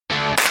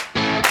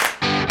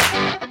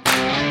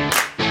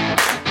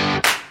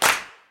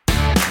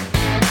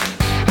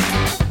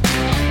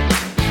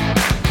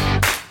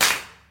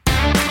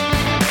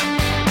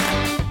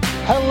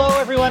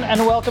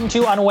And welcome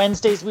to On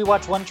Wednesdays We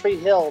Watch One Tree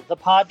Hill, the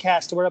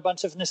podcast where a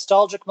bunch of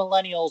nostalgic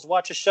millennials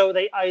watch a show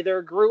they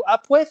either grew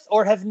up with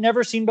or have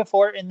never seen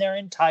before in their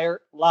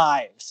entire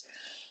lives.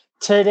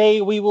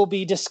 Today we will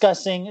be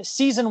discussing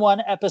Season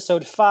 1,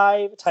 Episode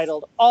 5,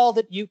 titled All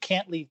That You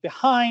Can't Leave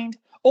Behind,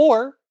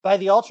 or by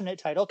the alternate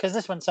title, because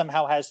this one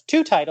somehow has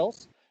two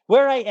titles,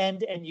 Where I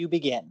End and You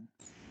Begin.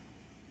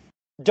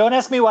 Don't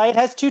ask me why it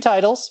has two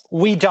titles.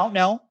 We don't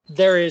know.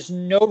 There is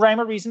no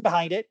rhyme or reason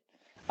behind it.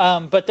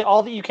 But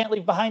All That You Can't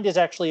Leave Behind is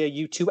actually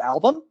a U2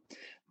 album.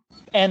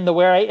 And the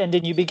Where I End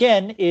and You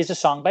Begin is a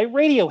song by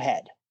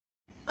Radiohead.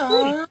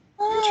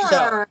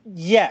 So,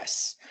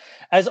 yes.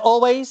 As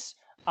always,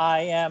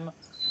 I am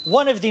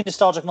one of the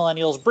nostalgic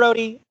millennials,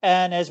 Brody.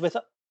 And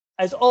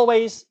as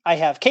always, I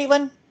have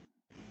Caitlin.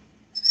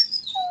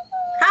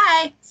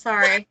 Hi.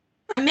 Sorry.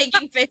 I'm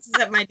making faces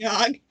at my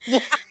dog.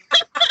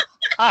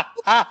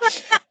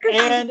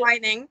 and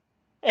whining.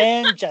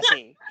 And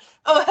Jesse.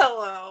 Oh,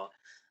 hello.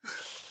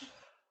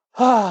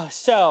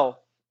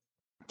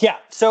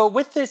 So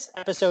with this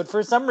episode,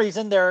 for some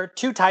reason, there are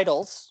two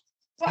titles.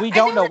 Well, we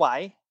don't know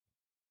why.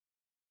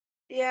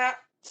 Yeah.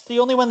 It's the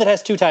only one that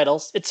has two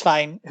titles. It's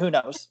fine. Who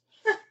knows?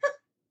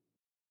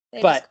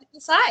 They but just couldn't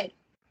decide.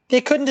 They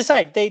couldn't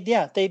decide.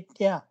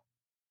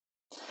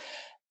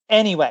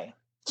 Anyway,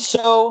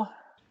 so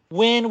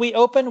when we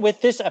open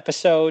with this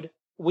episode,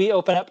 we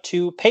open up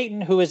to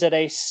Peyton, who is at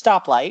a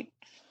stoplight,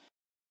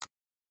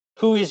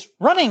 who is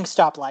running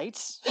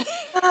stoplights.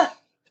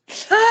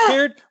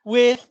 Paired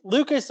with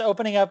Lucas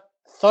opening up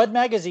Thud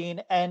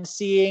magazine and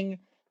seeing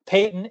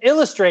Peyton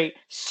illustrate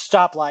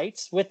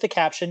stoplights with the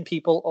caption,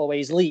 "People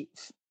always leave."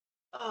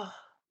 Oh.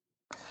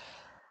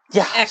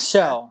 Yeah,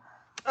 Extra.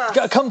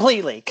 so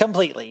completely,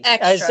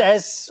 Extra.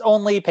 as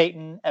only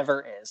Peyton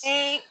ever is.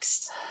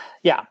 Thanks.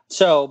 Yeah.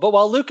 So, but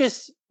while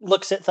Lucas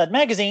looks at Thud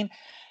magazine,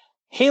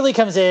 Haley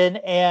comes in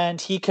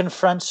and he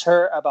confronts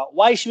her about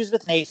why she was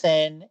with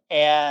Nathan,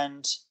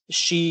 and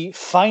she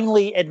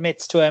finally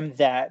admits to him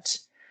that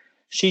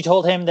she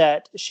told him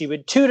that she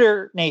would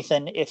tutor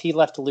Nathan if he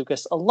left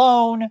Lucas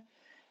alone.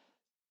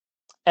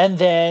 And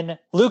then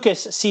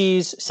Lucas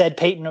sees said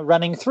Peyton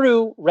running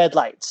through red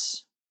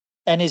lights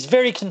and is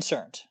very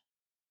concerned.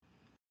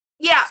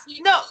 Yeah,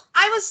 no,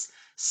 I was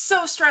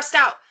so stressed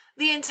out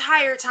the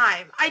entire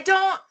time. I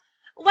don't,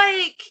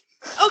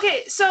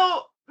 okay,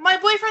 so my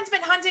boyfriend's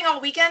been hunting all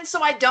weekend,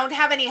 so I don't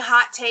have any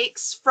hot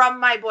takes from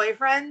my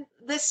boyfriend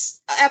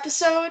this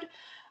episode,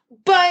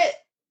 but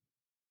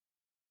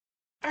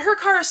her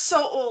car is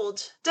so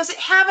old. Does it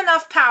have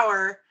enough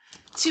power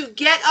to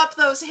get up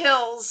those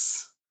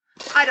hills?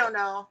 I don't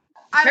know.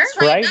 I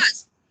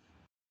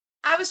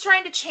was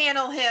trying to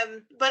channel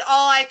him, but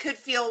all I could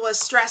feel was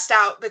stressed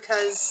out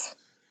because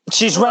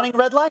she's running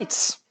red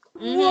lights.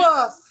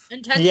 Woof.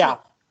 Intentionally. Yeah.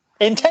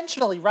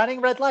 Intentionally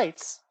running red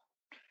lights.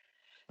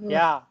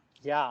 Yeah.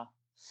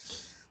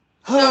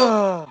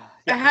 So,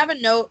 I have a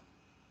note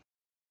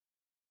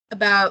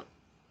about,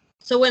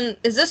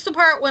 is this the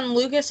part when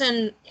Lucas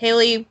and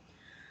Haley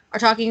are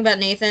talking about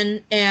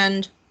Nathan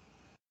and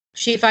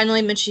she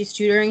finally admits she's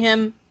tutoring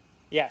him?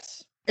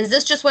 Yes. Is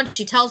this just when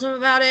she tells him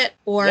about it,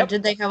 or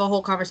did they have a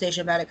whole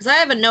conversation about it? Because I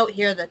have a note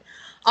here that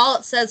all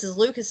it says is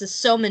Lucas is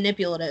so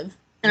manipulative,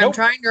 and I'm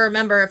trying to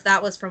remember if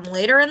that was from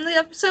later in the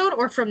episode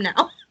or from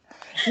now.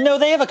 No,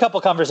 they have a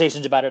couple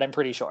conversations about it, I'm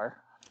pretty sure.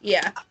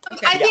 Yeah.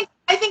 Okay.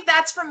 I think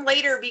that's from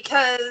later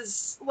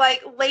because,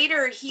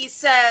 later he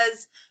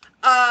says,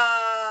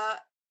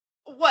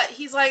 what?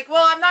 He's like,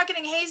 well, I'm not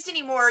getting hazed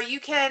anymore. You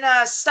can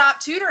stop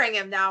tutoring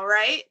him now,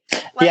 right?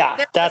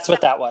 Yeah, that's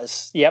what that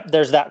was. Yep,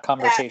 there's that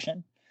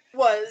conversation. That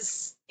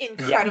was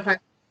incredible.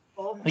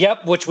 Yeah.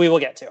 Yep, which we will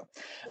get to.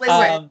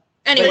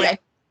 Anyway.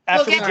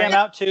 After we jam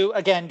out to,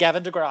 again,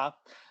 Gavin DeGraw.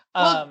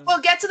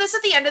 We'll get to this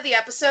at the end of the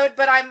episode,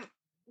 but I'm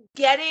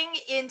getting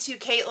into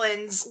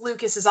Caitlin's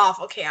Lucas is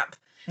awful camp.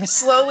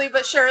 Slowly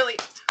but surely.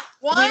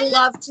 We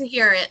love to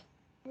hear it.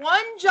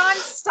 One John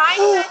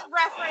Steinbeck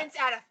reference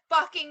at a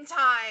fucking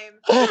time.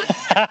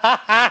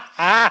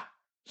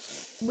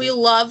 We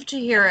love to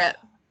hear it.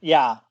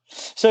 Yeah.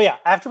 So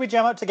after we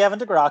jam out to Gavin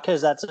DeGraw,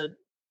 because that's an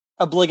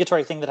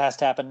obligatory thing that has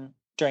to happen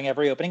during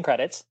every opening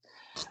credits.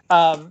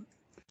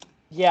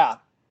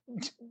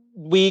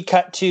 We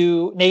cut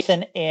to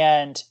Nathan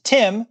and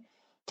Tim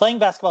playing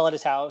basketball at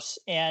his house,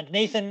 and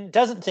Nathan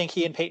doesn't think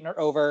he and Peyton are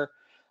over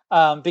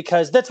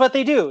because that's what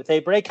they do. They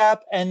break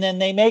up and then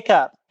they make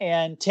up.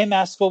 And Tim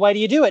asks, well, why do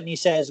you do it? And he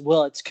says,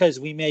 well, it's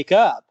because we make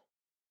up.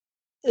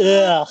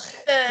 Ugh.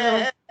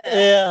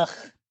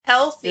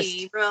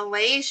 Healthy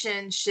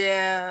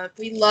relationship.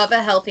 We love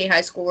a healthy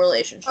high school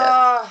relationship.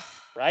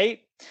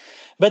 Right?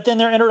 But then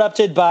they're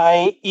interrupted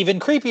by even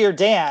creepier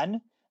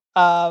Dan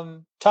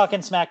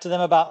talking smack to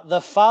them about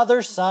the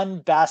father-son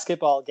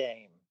basketball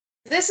game.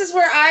 This is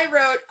where I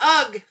wrote,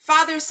 ugh,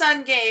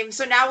 father-son game.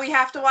 So now we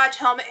have to watch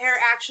Helmet Hair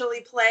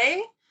actually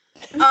play.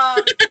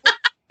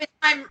 Which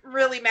I'm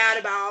really mad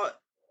about.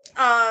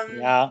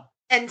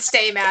 And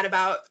stay mad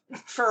about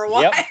for a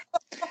while. Yep.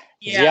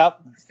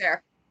 Yep.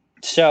 Fair.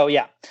 So,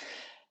 yeah.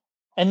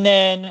 And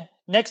then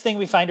next thing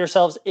we find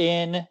ourselves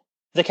in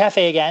the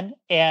cafe again,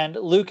 and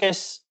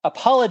Lucas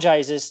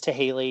apologizes to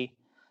Haley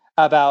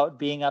about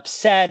being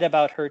upset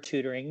about her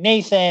tutoring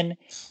Nathan.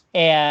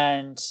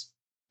 And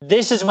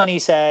this is when he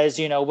says,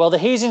 well, the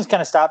hazing's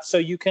kind of stopped, so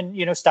you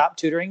can, stop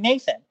tutoring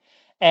Nathan.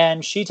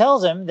 And she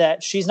tells him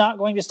that she's not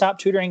going to stop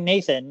tutoring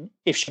Nathan.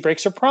 If she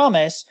breaks her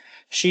promise,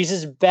 she's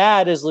as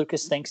bad as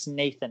Lucas thinks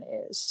Nathan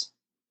is,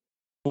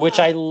 which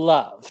I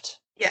loved.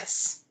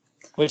 Yes.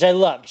 Which I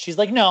loved. She's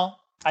like, no,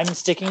 I'm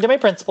sticking to my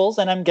principles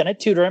and I'm going to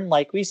tutor him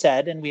like we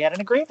said. And we had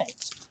an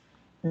agreement.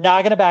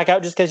 Not going to back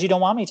out just because you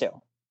don't want me to.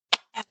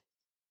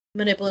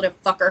 Manipulative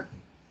fucker.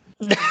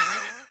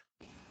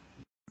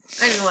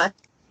 Anyway.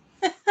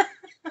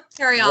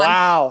 Carry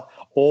on.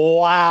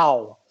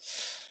 Wow.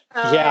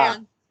 Yeah.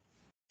 Man.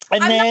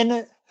 And I'm then...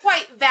 not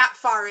quite that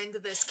far into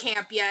this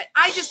camp yet.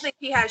 I just think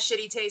he has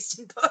shitty taste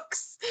in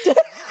books.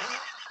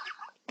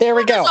 There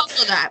we go.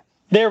 Also that.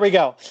 There we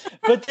go.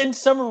 But then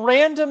some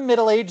random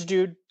middle-aged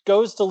dude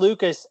goes to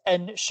Lucas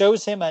and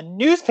shows him a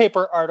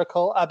newspaper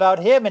article about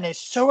him and is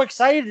so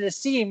excited to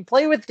see him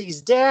play with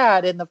his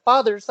dad in the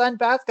father-son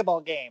basketball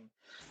game.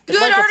 It's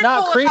Good like it's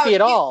not creepy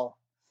at all.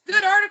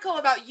 Good article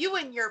about you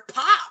and your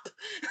pop.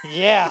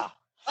 Yeah.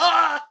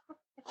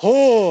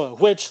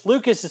 Which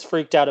Lucas is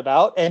freaked out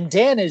about, and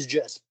Dan is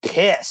just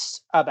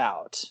pissed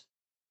about.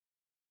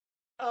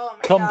 Oh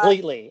my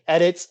completely. God.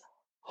 And it's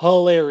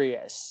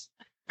hilarious.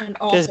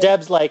 Because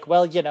Deb's like,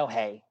 well,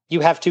 hey,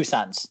 you have 2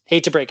 sons.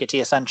 Hate to break it to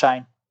you,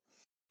 sunshine.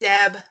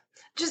 Deb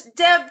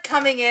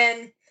coming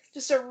in,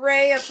 just a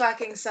ray of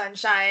fucking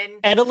sunshine.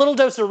 And a little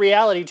dose of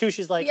reality, too.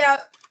 She's like,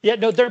 yeah,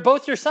 no, they're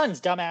both your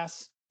sons,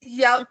 dumbass.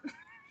 Yep.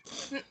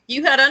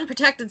 You had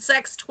unprotected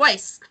sex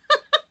twice.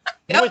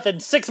 Yep.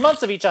 Within 6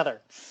 months of each other.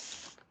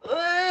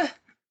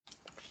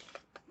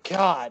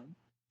 God.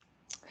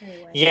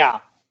 Anyway. Yeah.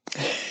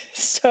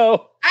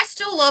 So I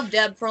still love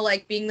Deb for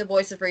being the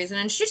voice of reason,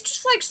 and she's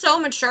just so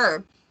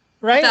mature,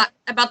 right?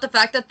 About the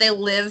fact that they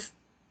live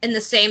in the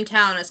same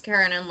town as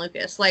Karen and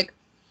Lucas.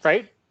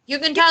 Right? You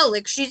can tell,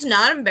 she's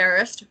not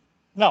embarrassed.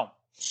 No.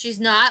 She's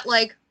not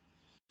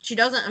she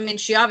doesn't. I mean,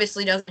 she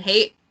obviously doesn't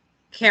hate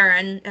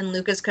Karen and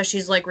Lucas because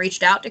she's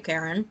reached out to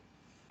Karen.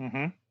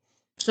 Mm-hmm.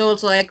 So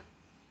it's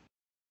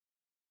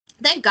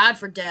thank God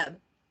for Deb.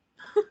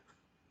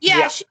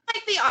 Yeah, she's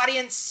the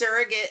audience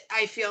surrogate,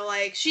 I feel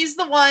like. She's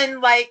the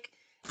one,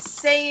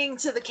 saying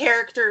to the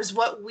characters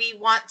what we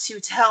want to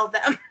tell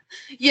them.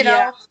 You know?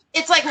 Yeah.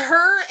 It's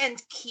her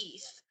and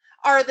Keith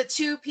are the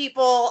 2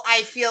 people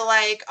I feel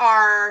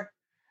are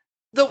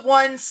the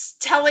ones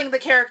telling the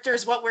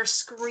characters what we're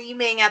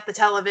screaming at the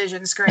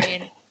television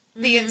screen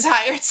the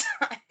entire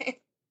time.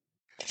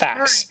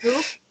 Facts.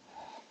 Who?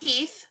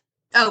 Keith.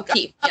 Oh,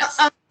 Keith,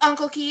 yes.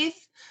 Uncle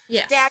Keith.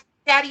 Yes.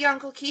 Daddy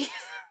Uncle Keith.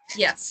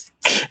 Yes.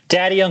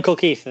 Daddy Uncle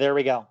Keith. There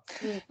we go.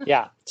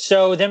 Yeah.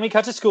 So then we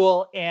cut to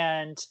school,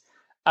 and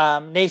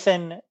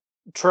Nathan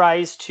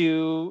tries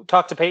to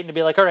talk to Peyton to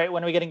be like, all right,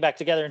 when are we getting back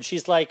together? And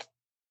she's like,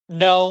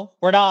 no,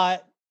 we're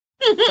not.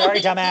 Sorry,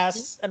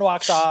 dumbass. And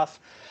walks off.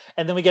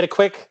 And then we get a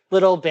quick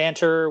little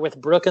banter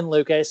with Brooke and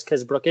Lucas,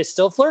 because Brooke is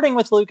still flirting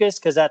with Lucas,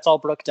 because that's all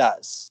Brooke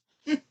does.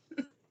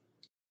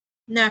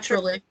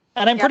 Naturally.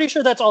 And I'm pretty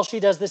sure that's all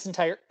she does this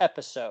entire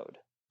episode.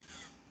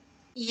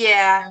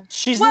 Yeah.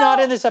 She's not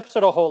in this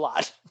episode a whole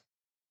lot.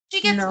 She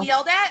gets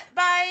yelled at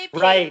by Peyton.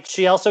 Right.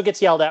 She also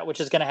gets yelled at,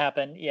 which is going to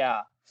happen.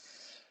 Yeah.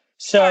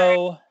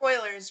 So. Sorry,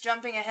 spoilers,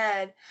 jumping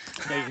ahead.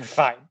 No, you're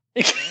fine.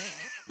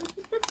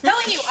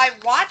 Telling you, I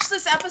watched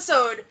this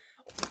episode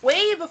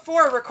way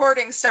before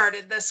recording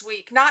started this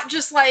week, not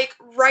just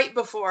right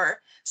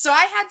before. So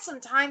I had some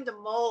time to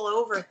mull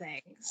over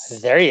things.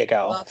 There you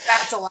go. Well,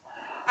 that's a lot.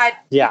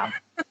 Yeah.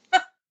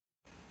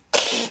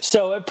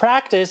 So at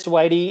practice,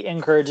 Whitey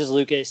encourages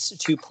Lucas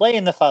to play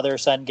in the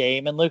father-son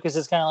game, and Lucas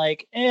is kind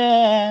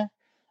of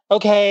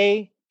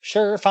okay,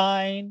 sure,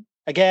 fine,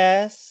 I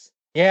guess.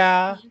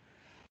 Yeah.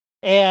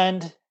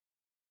 And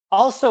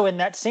also in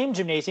that same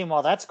gymnasium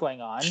while that's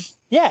going on,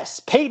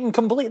 yes, Peyton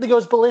completely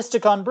goes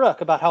ballistic on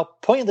Brooke about how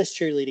pointless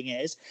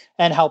cheerleading is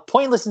and how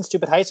pointless and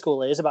stupid high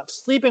school is, about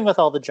sleeping with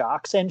all the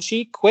jocks, and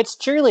she quits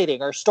cheerleading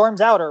or storms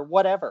out or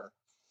whatever.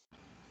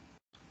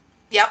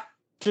 Yep.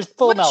 Just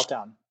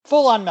meltdown.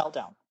 Full on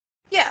meltdown.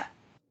 Yeah.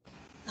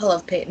 I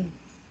love Peyton.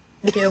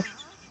 I do.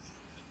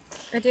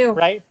 I do.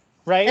 Right?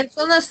 It's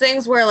one of those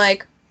things where,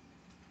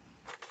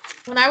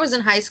 when I was in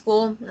high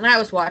school and I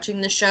was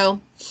watching the show,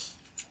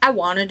 I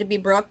wanted to be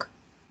Brooke.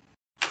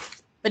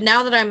 But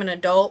now that I'm an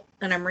adult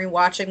and I'm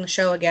rewatching the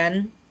show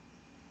again,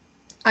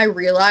 I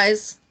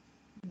realize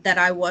that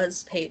I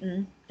was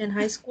Peyton in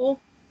high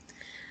school.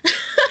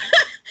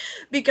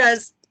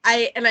 Because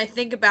I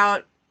think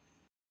about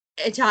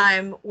a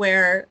time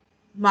where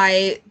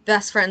my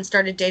best friend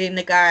started dating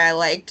the guy I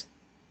liked,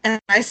 and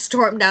I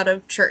stormed out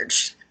of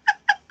church.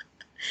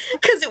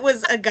 Because it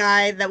was a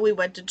guy that we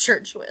went to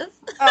church with.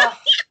 Oh.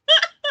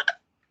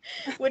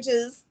 Which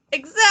is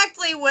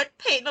exactly what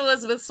Peyton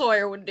Elizabeth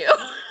Sawyer would do.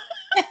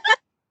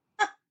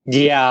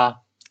 Yeah.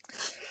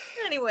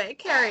 Anyway,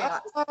 carry on.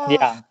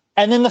 Yeah.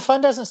 And then the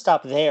fun doesn't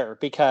stop there,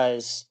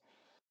 because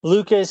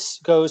Lucas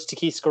goes to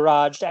Keith's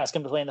garage to ask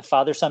him to play in the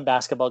father-son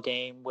basketball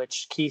game,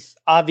 which Keith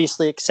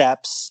obviously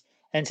accepts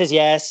and says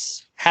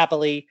yes,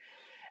 happily.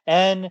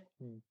 And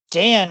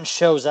Dan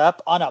shows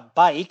up on a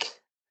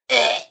bike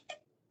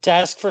to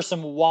ask for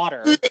some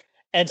water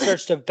and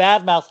starts to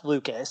badmouth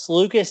Lucas.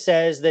 Lucas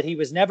says that he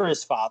was never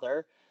his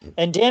father.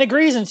 And Dan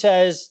agrees and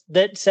says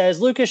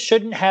Lucas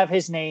shouldn't have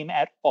his name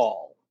at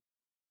all.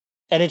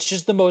 And it's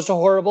just the most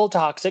horrible,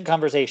 toxic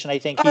conversation I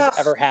think he's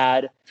ever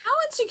had. How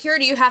insecure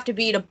do you have to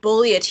be to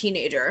bully a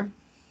teenager?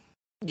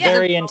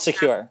 Very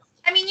insecure.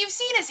 I mean, you've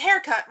seen his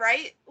haircut,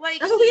 right? Like,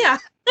 oh yeah.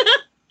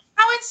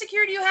 How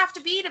insecure do you have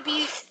to be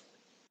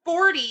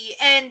 40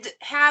 and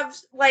have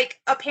like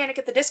a Panic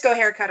at the Disco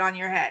haircut on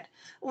your head?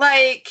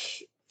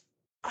 Like,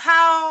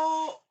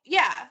 how?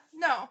 Yeah,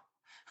 no.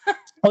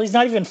 Well, he's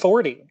not even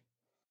 40.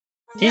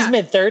 He's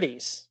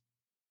mid-30s.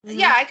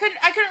 Yeah, I couldn't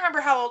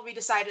remember how old we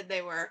decided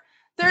they were.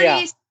 30,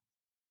 Yeah.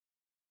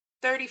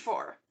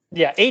 34.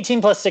 Yeah, 18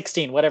 plus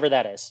 16, whatever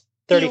that is.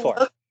 34. He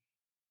looks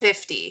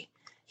 50.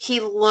 He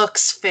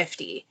looks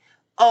 50.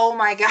 Oh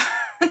my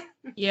God.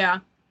 Yeah.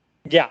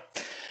 Yeah.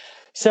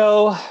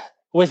 So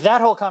with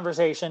that whole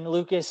conversation,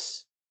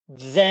 Lucas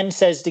then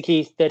says to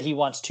Keith that he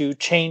wants to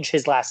change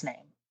his last name.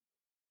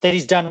 That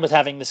he's done with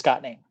having the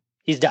Scott name.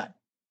 He's done.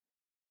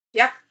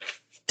 Yeah.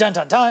 Dun,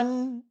 dun,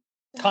 dun.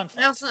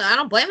 Conflict. I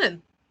don't blame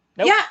him.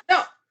 Nope. Yeah,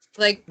 no.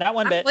 Like, not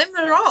one bit. I don't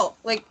blame him at all.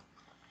 Like,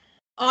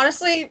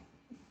 honestly,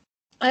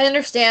 I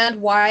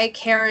understand why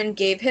Karen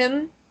gave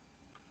him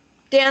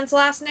Dan's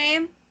last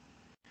name,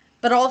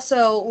 but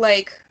also,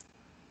 like,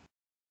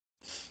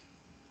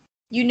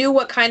 you knew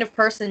what kind of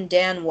person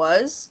Dan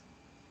was,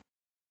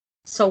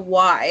 so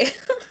why?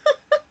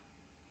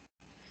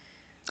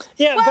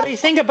 Yeah, well, but I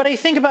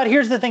think about,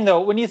 here's the thing though,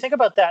 when you think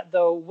about that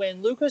though,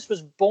 when Lucas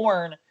was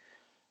born,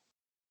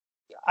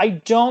 I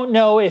don't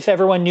know if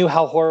everyone knew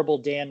how horrible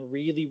Dan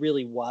really,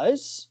 really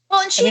was.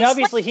 Well, and I mean,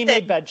 obviously he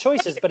made bad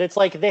choices, but it's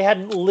like they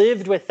hadn't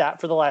lived with that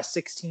for the last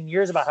 16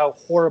 years about how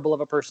horrible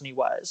of a person he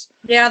was.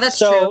 Yeah, that's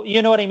true. So,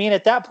 you know what I mean?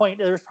 At that point,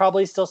 there's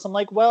probably still some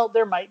like, well,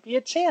 there might be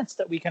a chance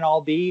that we can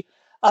all be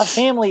a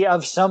family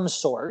of some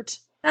sort.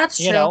 That's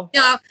true. You know?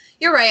 Yeah,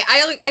 you're right.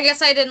 I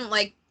guess I didn't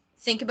like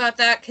think about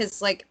that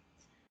because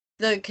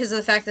of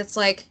the fact that it's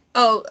like,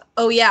 oh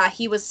yeah,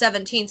 he was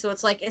 17, so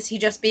it's like, is he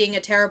just being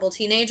a terrible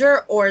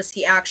teenager or is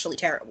he actually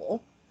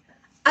terrible?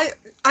 I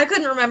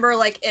couldn't remember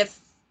like if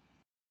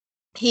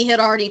he had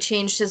already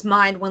changed his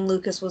mind when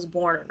Lucas was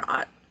born or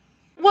not.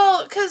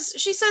 Well, because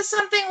she says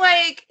something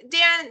like,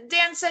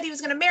 Dan said he was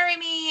going to marry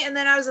me, and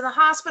then I was in the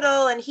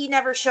hospital, and he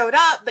never showed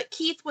up, but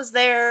Keith was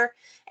there,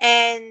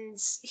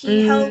 and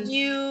he held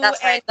you.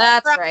 That's right.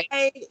 That's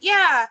right.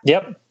 Yeah.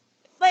 Yep.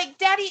 Like,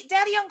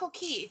 Daddy Uncle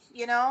Keith,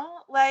 you know?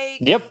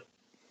 Like, yep.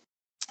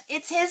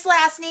 It's his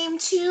last name,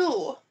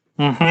 too.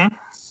 Mm-hmm.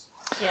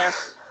 Yeah.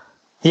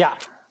 Yeah.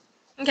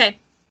 Okay.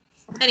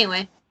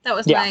 Anyway, that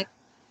was my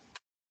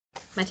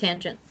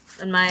tangent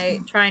and my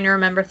trying to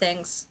remember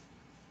things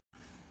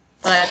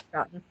that I had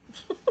forgotten.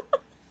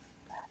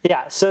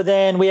 Yeah, so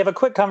then we have a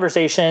quick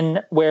conversation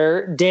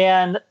where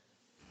Dan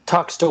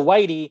talks to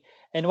Whitey,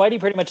 and Whitey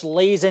pretty much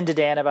lays into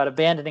Dan about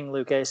abandoning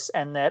Lucas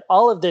and that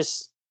all of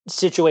this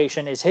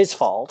situation is his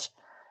fault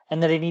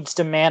and that he needs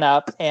to man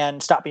up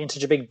and stop being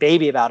such a big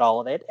baby about all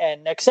of it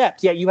and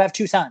accept, you have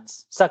 2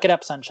 sons. Suck it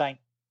up, sunshine.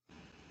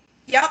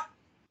 Yep.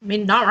 I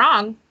mean, not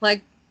wrong.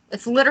 Like,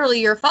 it's literally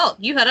your fault.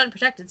 You had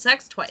unprotected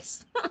sex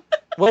twice.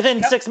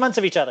 Within 6 months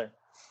of each other.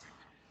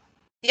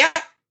 Yep.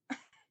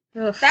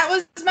 Ugh. That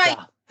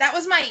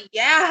was my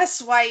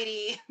yes,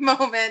 Whitey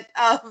moment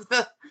of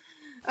the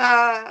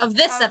of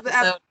this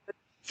episode.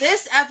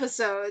 This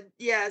episode,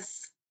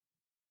 yes.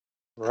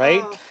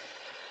 Right? Oh.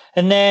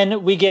 And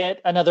then we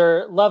get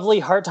another lovely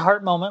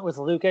heart-to-heart moment with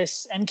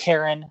Lucas and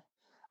Karen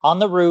on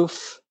the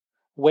roof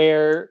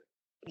where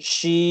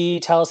she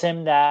tells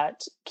him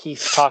that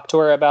Keith talked to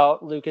her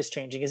about Lucas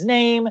changing his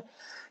name.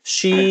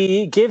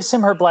 She gives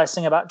him her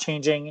blessing about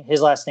changing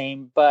his last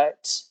name,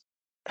 but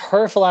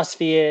her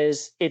philosophy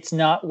is it's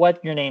not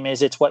what your name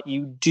is, it's what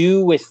you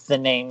do with the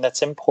name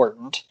that's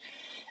important,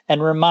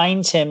 and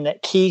reminds him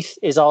that Keith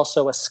is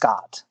also a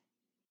Scott.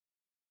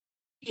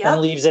 Yep.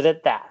 And leaves it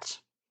at that.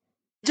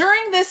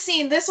 During this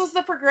scene, this was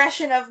the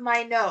progression of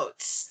my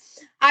notes.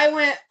 I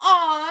went,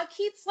 aw,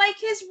 Keith's like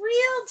his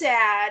real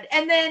dad.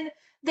 And then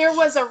there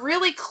was a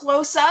really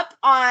close-up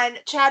on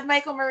Chad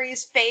Michael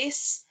Murray's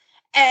face,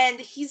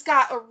 and he's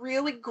got a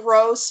really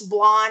gross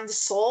blonde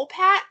soul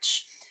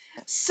patch.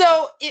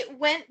 So it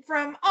went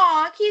from,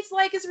 aw, Keith's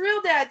like his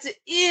real dad, to,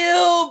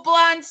 ew,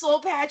 blonde soul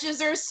patches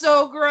are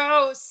so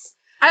gross.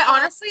 I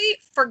honestly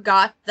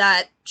forgot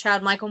that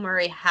Chad Michael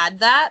Murray had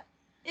that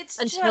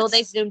until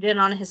they zoomed in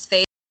on his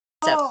face.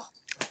 Oh,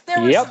 there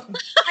was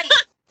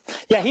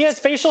yeah, he has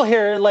facial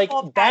hair like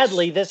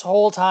badly this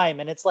whole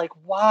time, and it's like,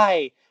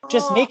 why?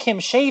 Just make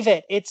him shave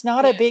it. It's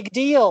not a big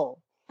deal.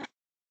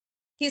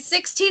 He's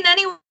 16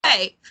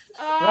 anyway.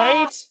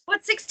 Right?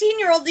 What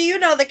 16-year-old do you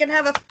know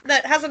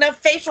that has enough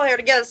facial hair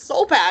to get a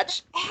soul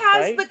patch?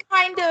 Has the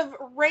kind of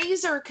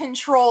razor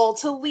control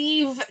to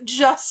leave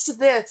just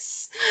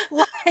this.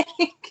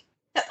 Like,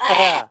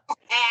 Yeah.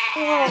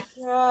 Oh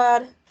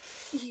God.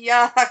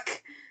 Yuck.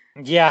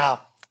 Yeah.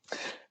 I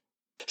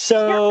can't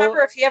So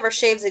remember if he ever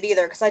shaves it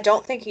either, because I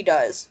don't think he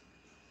does.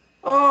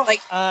 Oh,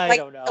 Like, I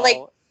don't know.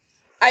 like,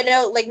 I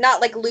know, like,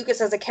 not like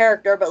Lucas as a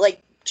character, but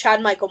like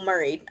Chad Michael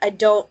Murray. I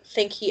don't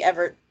think he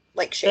ever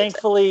like shaves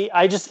Thankfully,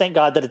 I just thank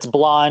God that it's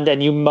blonde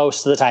and you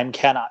most of the time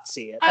cannot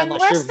see it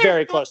unless you're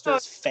very close to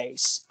his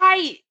face.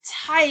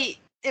 tight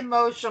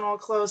emotional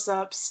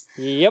close-ups.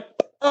 Yep.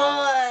 it.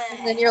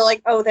 And then you're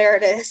like, oh, there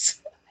it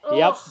is.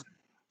 Yep. Ugh.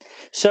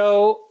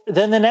 So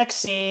then the next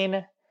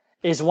scene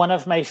is one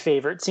of my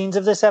favorite scenes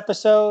of this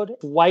episode,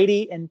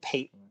 Whitey and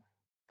Peyton.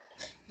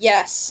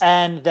 Yes.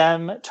 And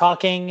them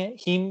talking.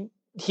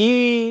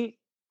 He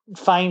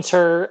finds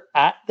her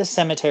at the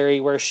cemetery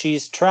where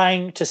she's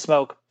trying to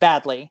smoke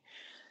badly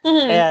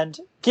and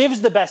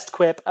gives the best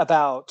quip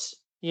about,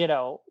 she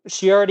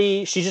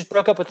just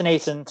broke up with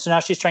Nathan, so now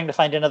she's trying to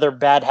find another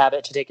bad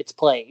habit to take its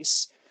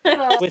place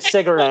with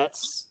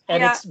cigarettes.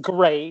 And it's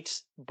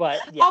great,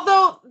 but yeah.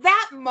 Although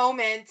that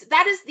moment,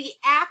 that is the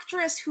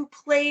actress who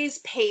plays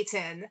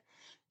Peyton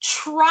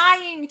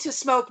trying to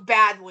smoke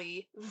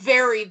badly,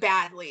 very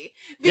badly,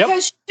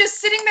 because she's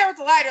just sitting there with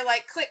the lighter,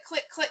 like click,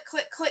 click, click,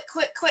 click, click,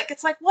 click, click.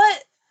 It's like,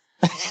 what?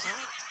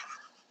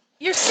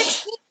 You're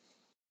 16.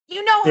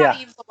 You know how to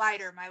use the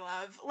lighter, my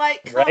love.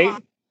 Like, come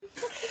on.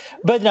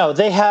 But no,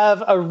 they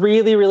have a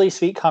really, really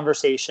sweet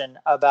conversation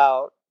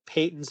about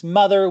Peyton's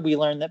mother. We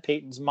learn that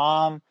Peyton's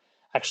mom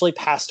actually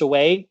passed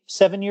away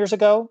 7 years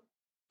ago.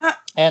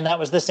 And that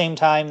was the same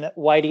time that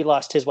Whitey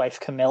lost his wife,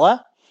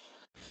 Camilla.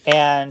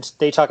 And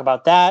they talk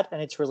about that,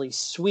 and it's really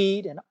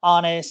sweet and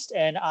honest,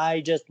 and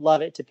I just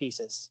love it to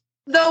pieces.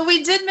 Though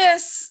we did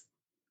miss,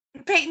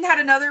 Peyton had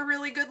another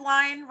really good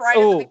line right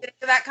at the beginning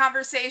of that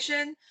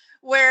conversation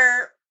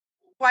where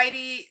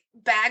Whitey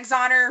bags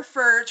on her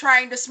for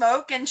trying to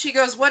smoke, and she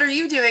goes, "What are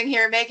you doing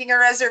here, making a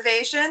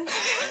reservation?"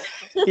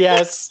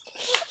 Yes.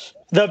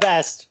 The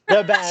best.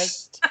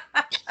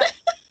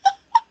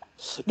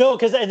 No,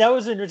 because that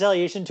was in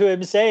retaliation to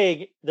him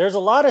saying, there's a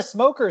lot of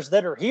smokers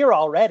that are here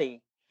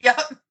already.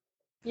 Yep.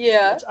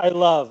 Yeah. Which I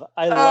love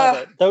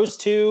it. Those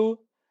two,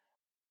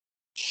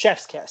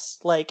 chef's kiss.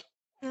 Like,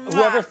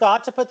 whoever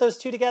thought to put those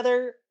two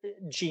together,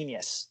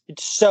 genius.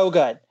 It's so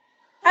good.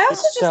 I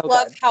also just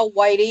love how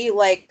Whitey,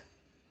 like,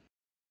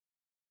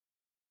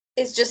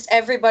 is just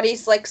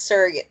everybody's, like,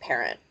 surrogate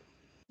parent.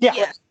 Yeah.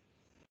 Like,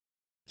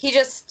 he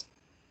just,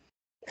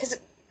 because,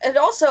 and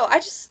also, I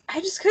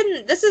just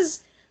couldn't, this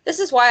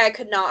is why I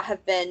could not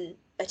have been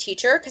a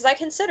teacher, because I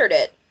considered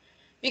it.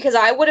 Because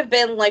I would have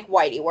been like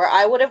Whitey, where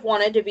I would have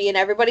wanted to be in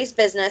everybody's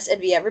business and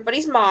be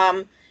everybody's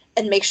mom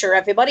and make sure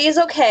everybody is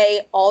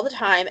okay all the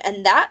time.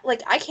 And that,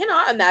 like, I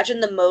cannot imagine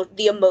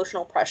the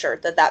emotional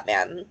pressure that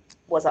man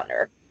was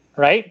under.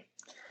 Right?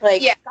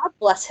 Like, God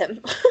bless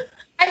him.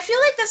 I feel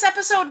like this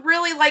episode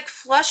really, like,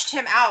 flushed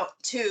him out,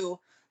 too.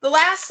 The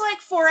last, like,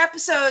 4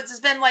 episodes has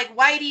been, like,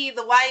 Whitey,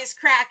 the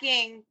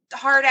wisecracking,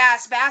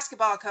 hard-ass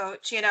basketball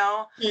coach,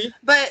 Mm-hmm.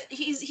 But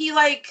he,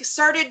 like,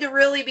 started to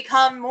really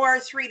become more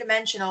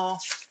three-dimensional.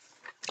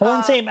 Well,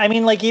 and same. I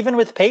mean, like, even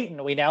with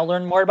Peyton, we now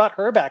learn more about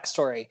her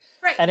backstory.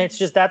 Right. And it's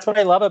just, that's what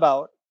I love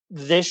about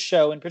this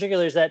show in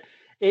particular, is that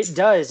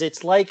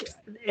it's like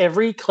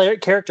every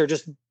character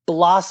just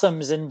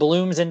blossoms and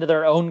blooms into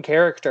their own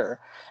character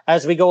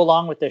as we go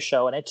along with this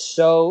show. And it's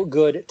so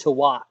good to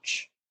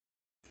watch.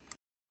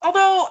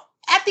 Although,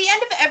 at the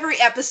end of every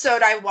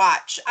episode I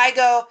watch, I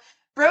go,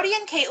 Brody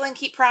and Caitlin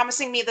keep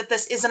promising me that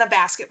this isn't a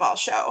basketball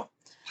show.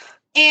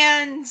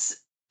 And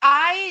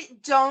I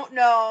don't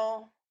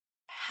know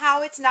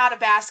how it's not a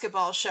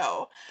basketball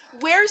show.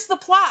 Where's the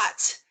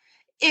plot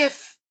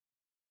if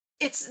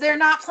they're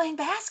not playing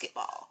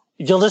basketball?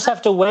 You'll just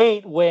have to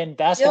wait when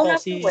basketball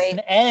season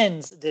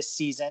ends this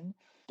season,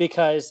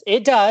 because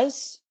it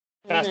does.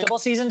 Mm-hmm. Basketball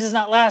season does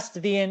not last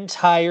the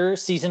entire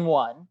season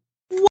 1.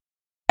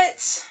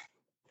 What?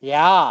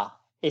 Yeah,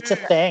 it's a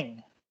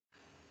thing.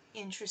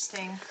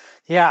 Interesting.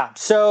 Yeah,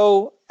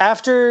 so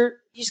after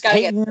you just gotta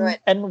Peyton get through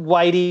it. And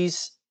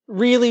Whitey's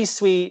really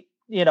sweet,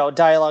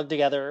 dialogue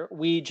together,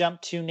 we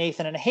jump to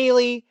Nathan and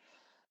Haley,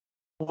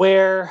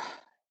 where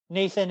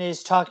Nathan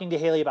is talking to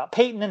Haley about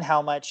Peyton and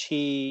how much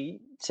he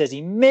says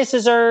he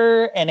misses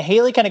her, and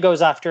Haley kind of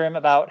goes after him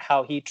about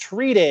how he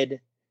treated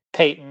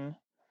Peyton,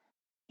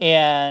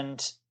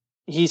 and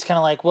he's kind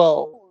of like,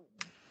 well,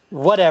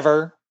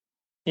 whatever.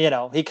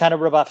 He kind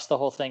of rebuffs the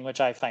whole thing, which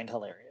I find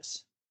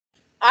hilarious.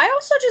 I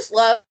also just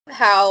love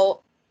how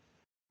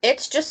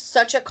it's just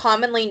such a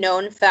commonly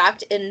known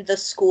fact in the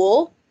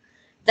school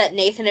that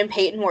Nathan and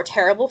Peyton were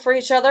terrible for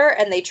each other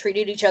and they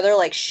treated each other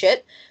like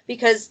shit,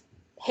 because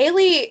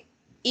Haley,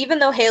 even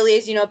though Haley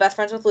is, best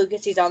friends with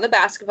Lucas, he's on the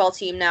basketball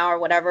team now or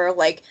whatever,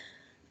 like,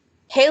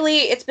 Haley,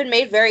 it's been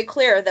made very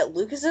clear that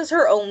Lucas is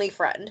her only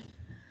friend.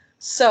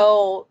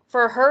 So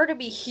for her to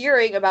be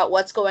hearing about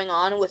what's going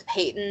on with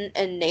Peyton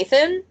and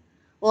Nathan,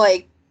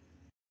 like,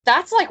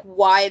 that's like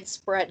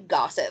widespread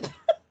gossip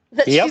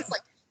that she's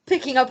like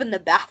picking up in the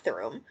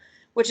bathroom,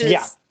 which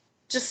is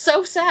just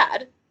so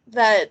sad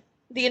that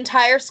the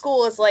entire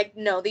school is like,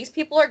 no, these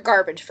people are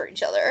garbage for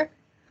each other.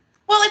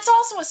 Well, it's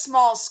also a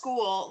small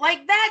school.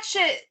 Like, that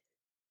shit,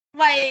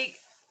 like,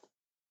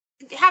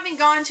 having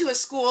gone to a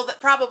school that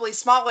probably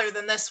smaller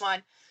than this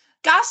one,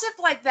 gossip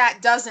like that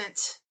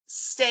doesn't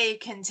stay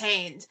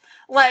contained.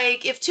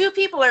 Like, if two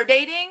people are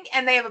dating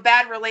and they have a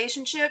bad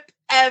relationship,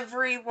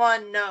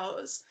 everyone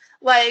knows.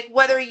 Like,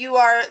 whether you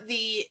are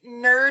the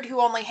nerd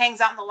who only hangs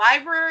out in the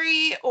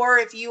library or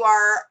if you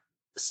are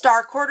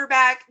star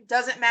quarterback,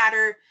 doesn't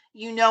matter.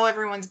 You know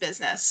everyone's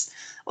business.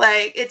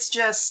 Like, it's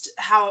just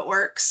how it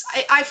works.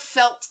 I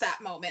felt that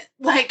moment.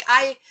 Like,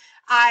 I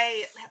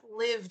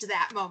lived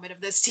that moment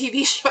of this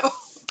TV show.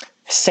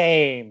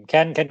 Same.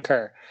 Can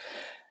concur.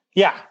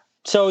 Yeah.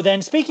 So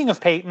then, speaking of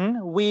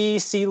Peyton, we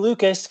see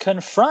Lucas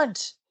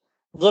confront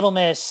Little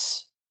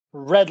Miss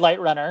Red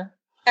Light Runner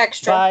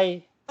Extra.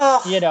 by,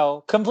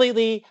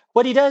 completely.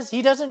 What he does,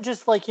 he doesn't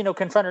just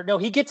confront her. No,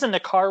 he gets in the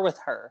car with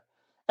her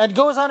and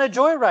goes on a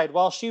joyride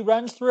while she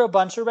runs through a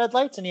bunch of red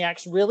lights, and he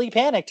acts really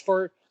panicked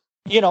for,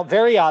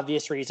 very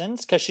obvious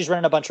reasons, because she's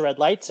running a bunch of red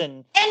lights.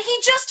 And he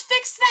just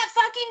fixed that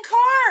fucking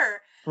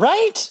car.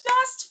 Right? He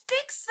just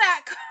fixed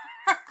that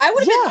car. I would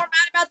have been more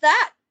mad about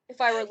that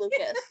if I were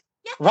Lucas.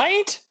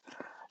 Right?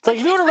 It's like,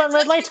 if you want to run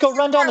red lights, go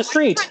run down the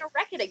street. Trying to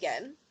wreck it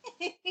again.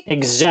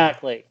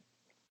 Exactly.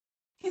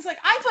 He's like,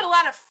 I put a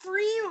lot of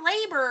free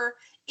labor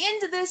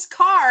into this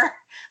car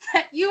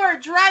that you are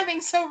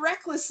driving so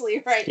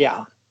recklessly right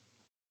now.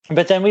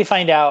 But then we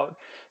find out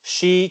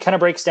she kind of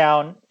breaks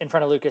down in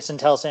front of Lucas and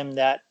tells him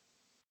that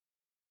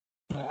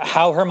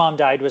how her mom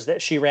died was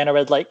that she ran a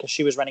red light because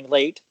she was running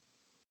late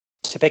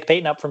to pick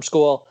Peyton up from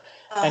school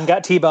and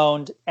got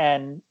T-boned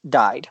and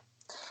died.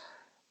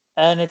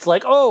 And it's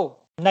like,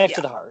 knife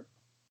to the heart.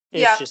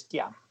 It's just.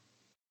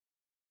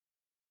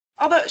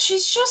 Although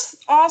she's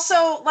just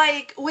also,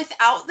 like,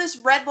 without this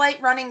red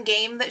light running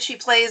game that she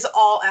plays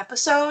all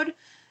episode,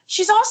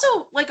 she's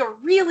also, like, a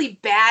really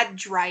bad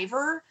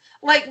driver.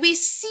 Like, we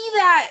see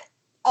that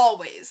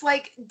always.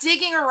 Like,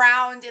 digging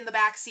around in the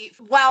backseat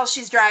while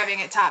she's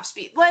driving at top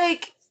speed.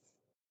 Like...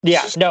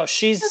 Yeah,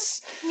 she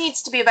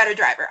needs to be a better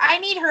driver.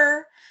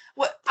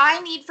 What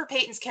I need for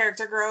Peyton's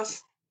character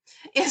growth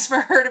is for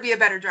her to be a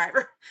better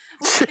driver.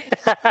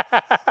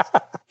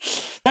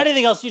 Not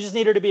anything else, you just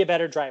need her to be a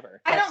better driver.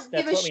 I don't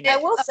give a shit. I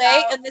will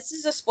say, and this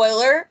is a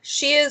spoiler,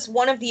 she is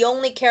one of the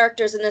only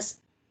characters in this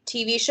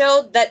TV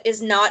show that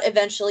is not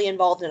eventually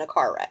involved in a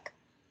car wreck.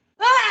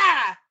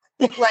 Ah!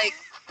 Like,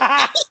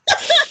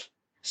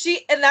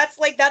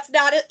 that's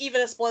not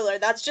even a spoiler.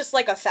 That's just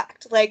like a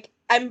fact. Like,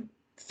 I'm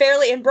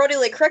fairly, and Brody,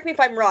 like, correct me if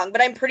I'm wrong,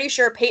 but I'm pretty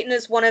sure Peyton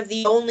is one of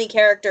the only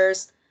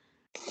characters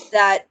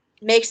that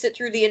makes it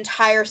through the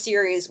entire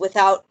series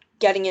without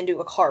getting into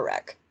a car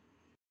wreck.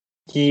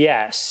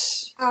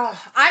 Yes. Oh,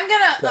 I'm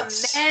gonna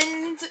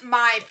amend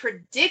my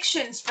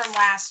predictions from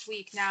last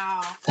week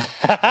now.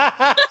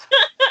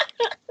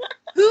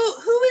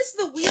 Who is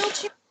the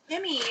wheelchair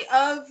Jimmy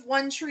of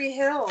One Tree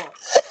Hill?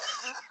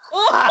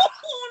 Oh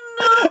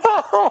no!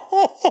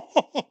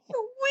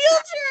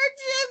 Wheelchair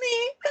Jimmy.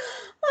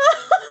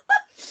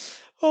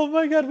 Oh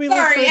my God! We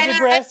live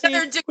for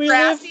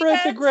a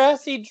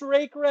Degrassi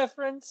Drake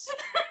reference.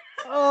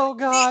 Oh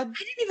God! I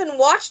didn't even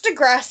watch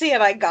Degrassi,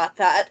 and I got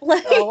that.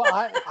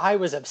 I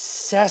was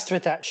obsessed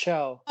with that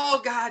show.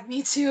 Oh God,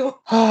 me too.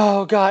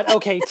 Oh God.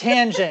 Okay,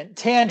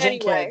 tangent, Anyway.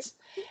 kids.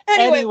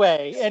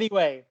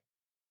 Anyway.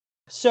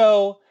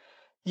 So,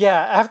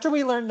 yeah, after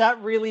we learned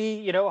that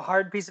really,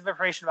 hard piece of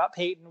information about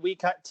Peyton, we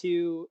cut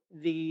to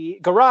the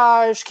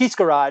garage, Keith's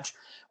garage,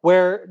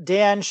 where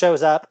Dan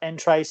shows up and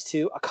tries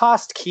to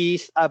accost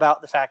Keith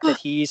about the fact that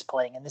he's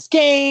playing in this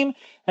game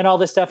and all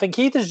this stuff. And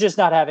Keith is just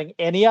not having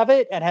any of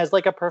it and has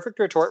like a perfect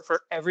retort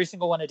for every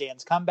single one of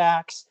Dan's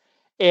comebacks.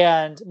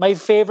 And my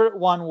favorite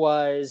one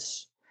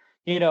was,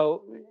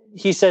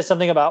 he says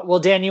something about, well,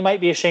 Dan, you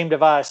might be ashamed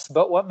of us,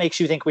 but what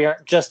makes you think we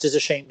aren't just as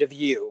ashamed of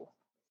you?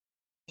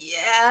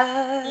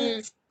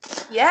 Yes.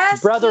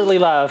 Yes. Brotherly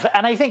love.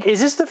 And I think, is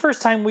this the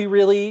first time we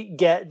really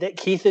get that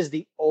Keith is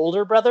the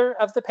older brother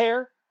of the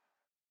pair?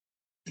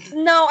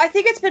 No, I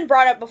think it's been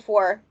brought up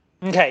before.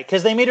 Okay,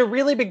 because they made a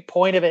really big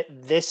point of it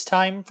this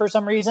time for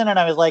some reason, and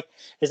I was like,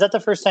 is that the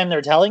first time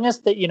they're telling us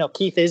that,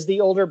 Keith is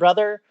the older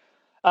brother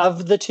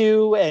of the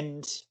two,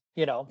 and,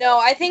 No,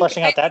 I think...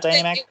 fleshing out that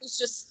dynamic?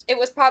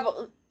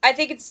 I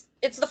think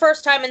it's the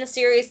first time in the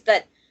series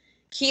that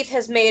Keith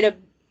has made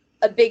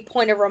a big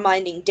point of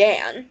reminding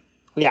Dan.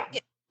 Yeah.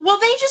 Well,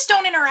 they just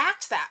don't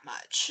interact that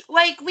much.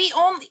 Like,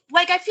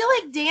 I feel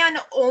like Dan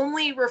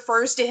only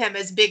refers to him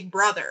as Big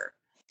Brother.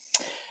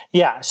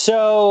 Yeah,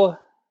 so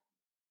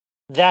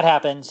that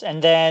happens,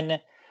 and then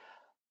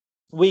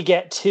we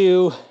get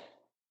to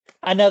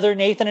another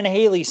Nathan and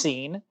Haley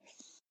scene.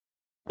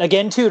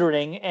 Again,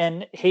 tutoring,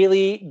 and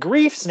Haley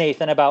griefs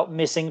Nathan about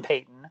missing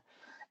Peyton.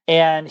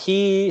 And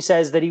he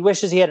says that he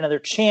wishes he had another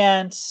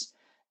chance,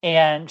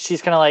 And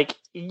she's kind of like,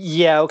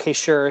 yeah, okay,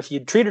 sure. If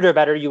you'd treated her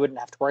better, you wouldn't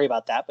have to worry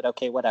about that. But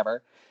okay,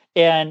 whatever.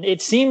 And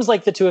it seems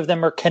like the two of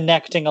them are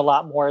connecting a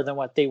lot more than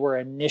what they were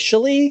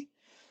initially,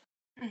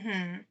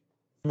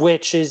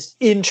 which is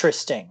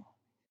interesting.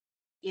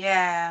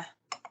 Yeah.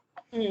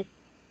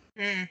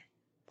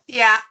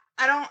 Yeah,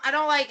 I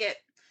don't like it.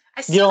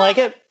 You don't like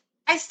it?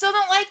 I still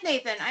don't like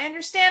Nathan. I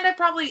understand I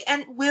probably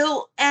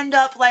will end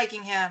up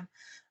liking him,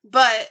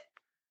 but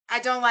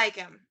I don't like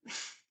him.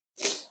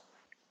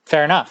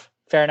 Fair enough.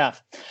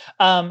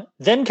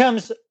 Then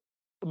comes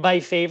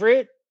my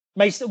favorite,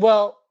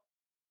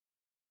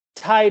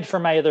 tied for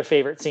my other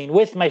favorite scene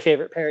with my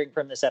favorite pairing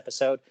from this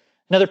episode,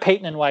 another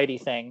Peyton and Whitey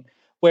thing,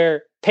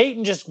 where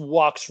Peyton just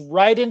walks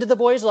right into the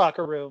boys'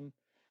 locker room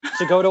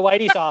to go to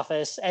Whitey's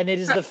office, and it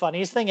is the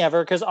funniest thing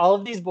ever because all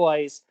of these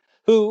boys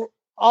who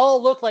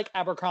all look like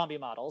Abercrombie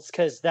models,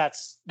 because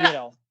that's,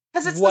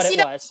 what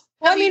it was.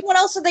 Well, I mean, what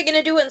else are they going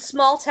to do in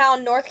small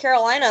town North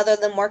Carolina other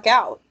than work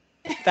out?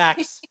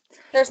 Facts.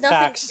 There's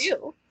nothing to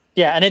do.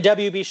 Yeah, and a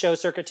WB show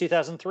circa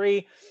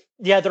 2003,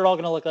 they're all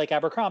going to look like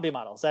Abercrombie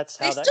models. That's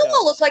how that goes. They still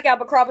all look like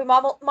Abercrombie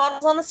models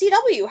on the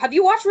CW. Have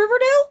you watched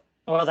Riverdale?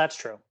 Well, that's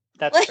true.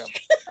 That's true.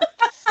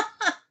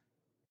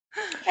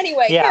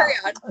 Anyway, carry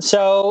on.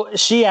 So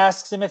she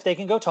asks him if they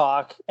can go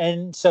talk.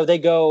 And so they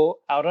go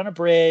out on a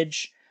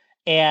bridge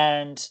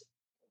and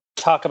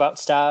talk about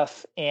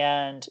stuff.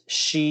 And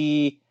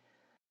she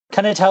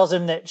kind of tells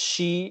him that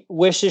she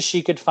wishes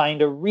she could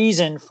find a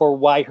reason for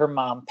why her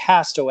mom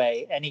passed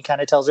away. And he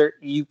kind of tells her,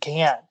 you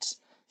can't.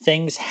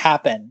 Things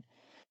happen.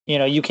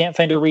 You can't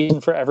find a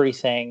reason for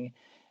everything.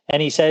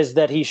 And he says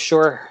that he's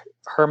sure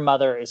her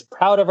mother is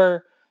proud of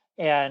her.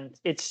 And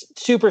it's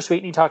super sweet.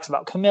 And he talks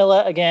about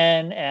Camilla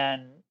again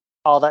and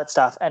all that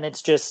stuff. And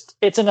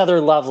it's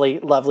another lovely,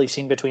 lovely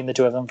scene between the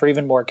two of them for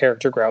even more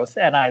character growth.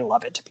 And I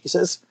love it to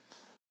pieces.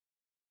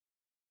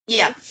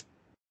 Yeah.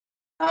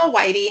 Oh,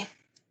 Whitey.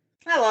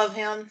 I love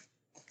him.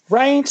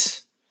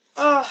 Right?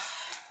 Oh.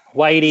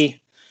 Whitey.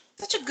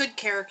 Such a good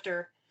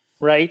character.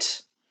 Right?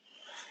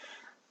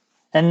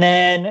 And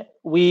then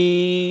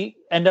we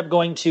end up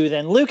going to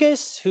then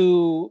Lucas,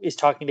 who is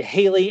talking to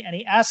Haley, and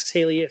he asks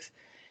Haley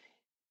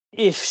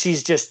if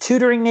she's just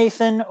tutoring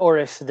Nathan or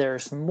if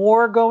there's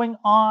more going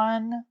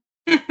on.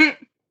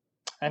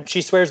 And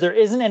she swears there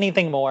isn't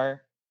anything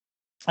more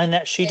and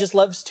that she just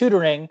loves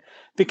tutoring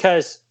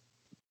because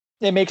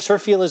it makes her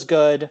feel as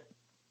good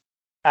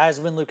as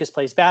when Lucas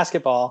plays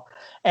basketball.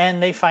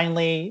 And they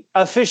finally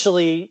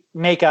officially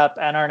make up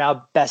and are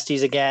now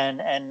besties again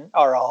and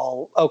are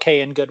all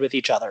okay and good with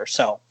each other.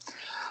 So,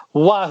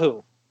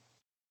 wahoo.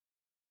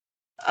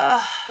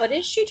 But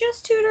is she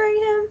just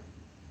tutoring him?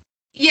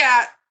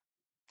 Yeah.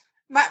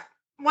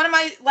 One of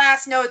my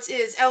last notes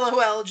is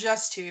LOL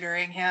just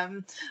tutoring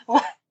him.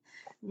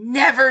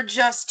 Never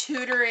just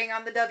tutoring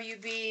on the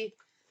WB.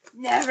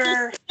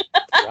 Never.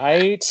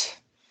 Right?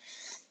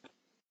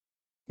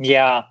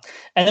 Yeah.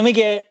 And then we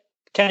get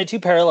kind of two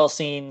parallel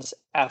scenes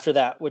after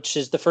that, which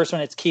is the first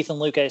one, it's Keith and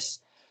Lucas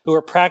who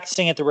are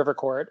practicing at the River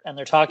Court and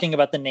they're talking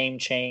about the name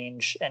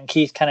change. And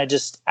Keith kind of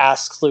just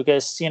asks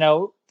Lucas,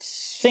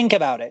 think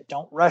about it.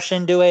 Don't rush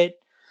into it.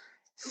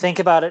 Think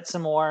about it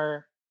some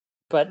more.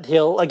 But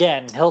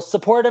he'll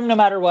support him no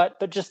matter what,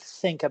 but just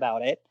think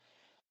about it.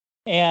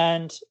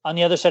 And on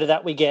the other side of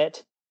that, we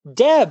get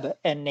Deb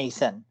and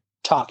Nathan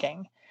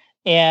talking.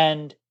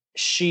 And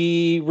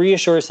she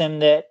reassures him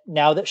that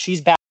now that she's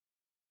back,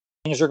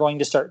 things are going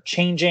to start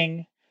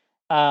changing.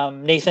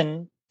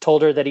 Nathan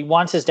told her that he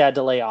wants his dad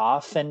to lay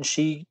off. And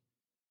she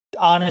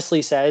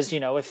honestly says,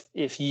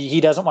 if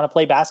he doesn't want to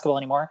play basketball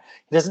anymore,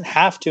 he doesn't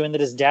have to, and that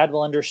his dad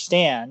will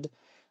understand.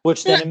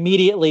 Which then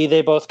immediately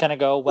they both kind of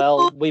go,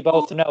 well, we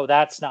both know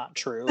that's not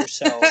true.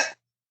 So,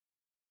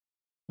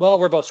 well,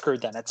 we're both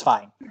screwed then. It's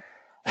fine.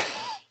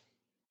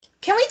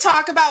 Can we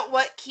talk about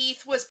what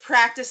Keith was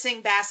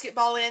practicing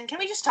basketball in? Can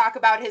we just talk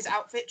about his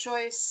outfit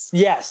choice?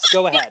 Yes,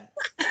 go ahead.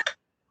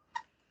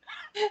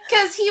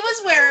 Because he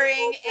was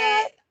wearing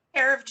a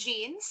pair of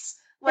jeans,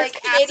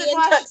 like Canadian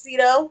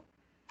tuxedo.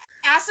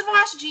 Acid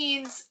wash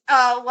jeans,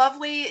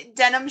 lovely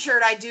denim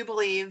shirt, I do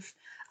believe.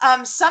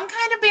 Some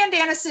kind of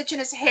bandana stitch in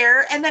his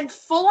hair, and then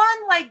full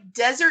on like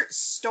Desert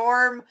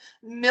Storm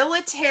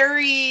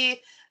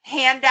military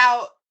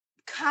handout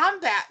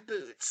combat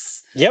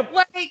boots. Yep.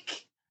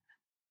 Like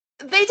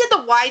they did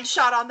the wide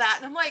shot on that,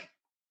 and I'm like,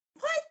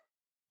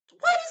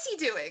 what is he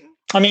doing?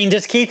 I mean,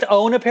 does Keith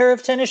own a pair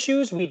of tennis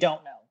shoes? We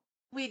don't know.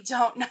 We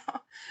don't know.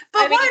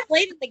 But he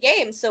played in the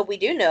game, so we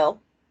do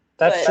know.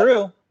 That's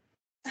true.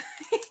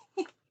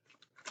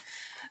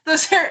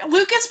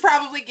 Lucas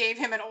probably gave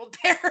him an old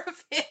pair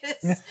of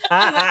his.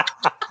 Like,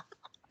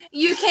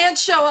 you can't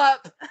show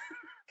up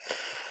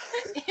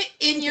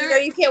in your.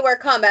 You can't wear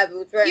combat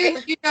boots,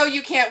 right?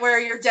 You can't wear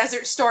your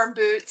Desert Storm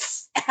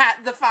boots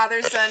at the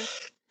father-son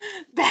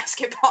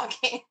basketball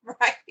game,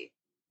 right?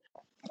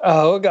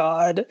 Oh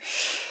God,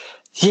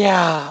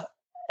 yeah.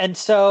 And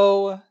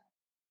so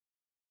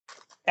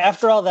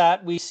after all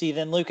that, we see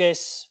then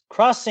Lucas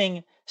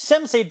crossing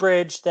Semsade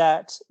Bridge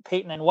that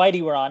Peyton and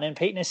Whitey were on, and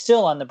Peyton is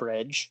still on the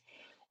bridge.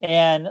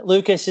 and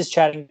Lucas is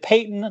chatting with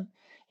Peyton,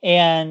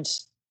 and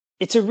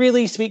it's a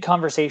really sweet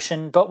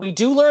conversation, but we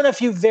do learn a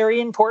few very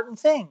important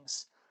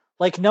things.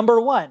 Like, number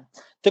one,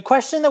 the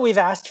question that we've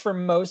asked for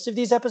most of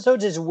these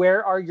episodes is,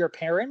 where are your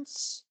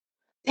parents?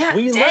 Yeah,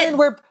 we dead.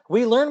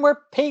 learn where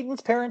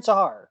Peyton's parents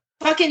are.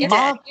 Fucking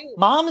dead.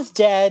 Mom's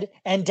dead,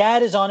 and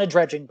dad is on a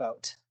dredging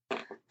boat.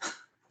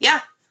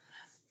 Yeah.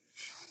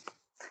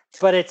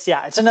 But it's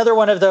another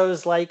one of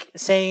those, like,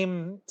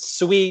 same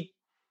sweet,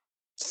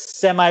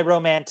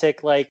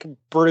 semi-romantic, like,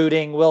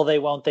 brooding, will they,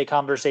 won't they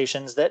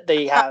conversations that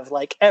they have,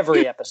 like,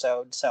 every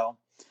episode. So,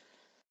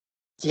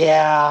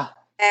 yeah.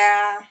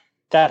 Yeah.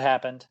 That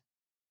happened.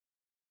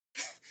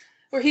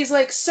 Where he's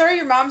like, sorry,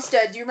 your mom's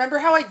dead. Do you remember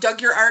how I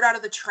dug your art out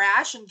of the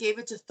trash and gave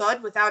it to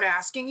Thud without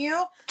asking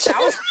you? That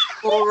was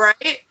cool,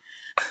 right?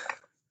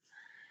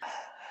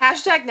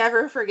 Hashtag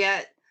never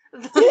forget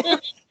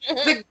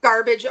the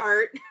garbage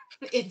art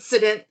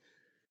incident.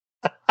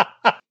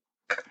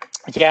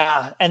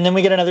 Yeah. And then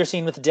we get another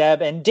scene with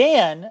Deb and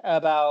Dan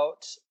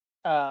about,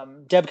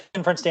 Deb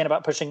confronts Dan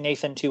about pushing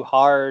Nathan too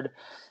hard.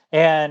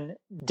 And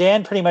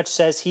Dan pretty much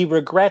says he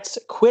regrets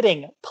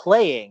quitting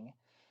playing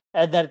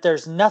and that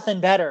there's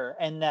nothing better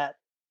and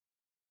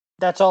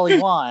that's all he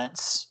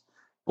wants.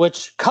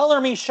 Which,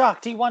 color me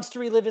shocked, he wants to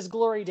relive his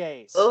glory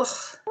days. Ugh.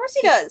 Of course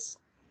he does.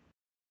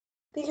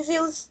 Because he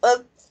was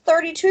a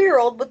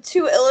 32-year-old with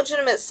 2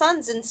 illegitimate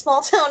sons in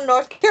small town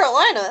North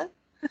Carolina.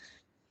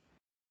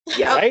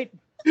 Yeah. Right?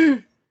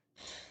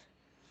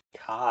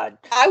 God.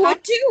 I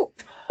would too.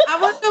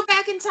 I would go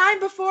back in time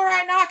before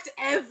I knocked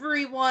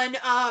everyone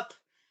up.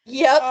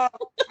 Yep.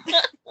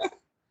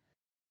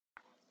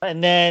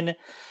 And then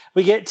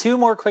we get 2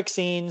 more quick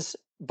scenes,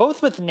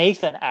 both with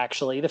Nathan,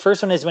 actually. The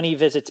first one is when he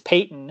visits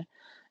Peyton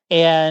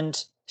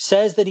and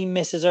says that he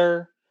misses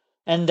her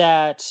and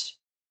that,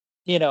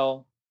 you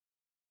know,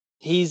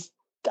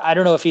 I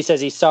don't know if he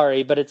says he's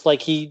sorry, but it's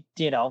like he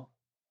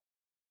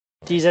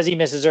says he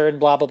misses her and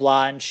blah, blah,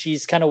 blah. And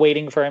she's kind of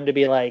waiting for him to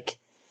be like,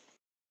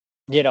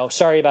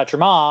 sorry about your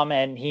mom.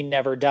 And he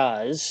never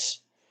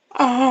does.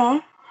 Uh-huh.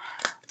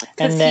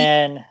 And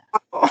then,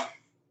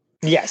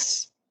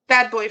 yes.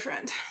 Bad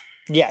boyfriend.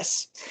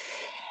 Yes.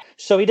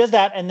 So he does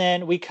that. And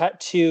then we cut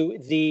to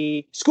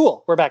the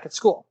school. We're back at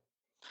school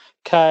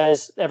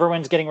because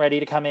everyone's getting ready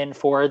to come in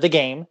for the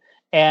game.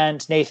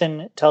 And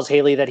Nathan tells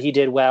Haley that he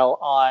did well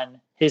on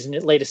his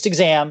latest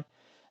exam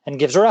and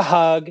gives her a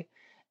hug.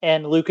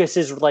 And Lucas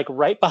is like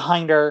right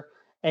behind her.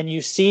 And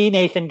you see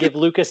Nathan give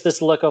Lucas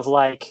this look of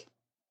like,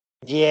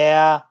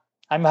 yeah,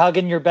 I'm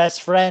hugging your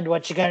best friend.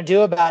 What you going to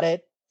do about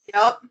it?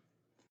 Yep.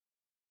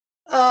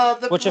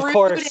 Which of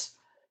course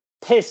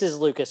pisses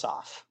Lucas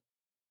off.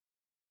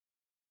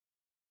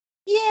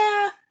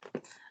 Yeah.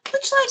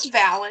 Which, like,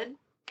 valid.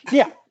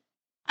 Yeah.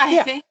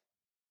 I think.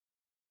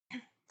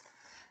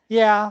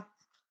 Yeah.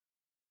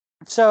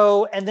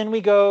 So, and then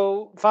we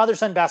go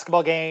father-son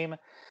basketball game.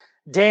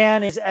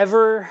 Dan is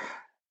ever,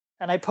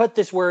 and I put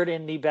this word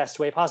in the best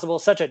way possible,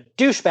 such a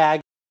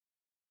douchebag.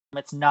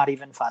 It's not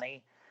even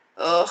funny.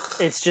 Ugh.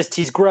 It's just,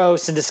 he's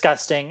gross and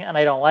disgusting, and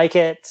I don't like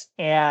it.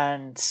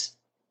 And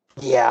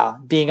yeah,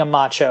 being a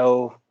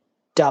macho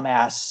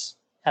dumbass.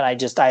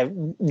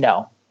 And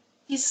no.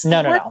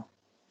 No.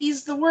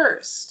 He's the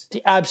worst.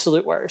 The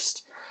absolute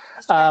worst.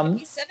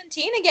 He's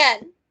 17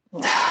 again.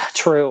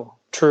 True.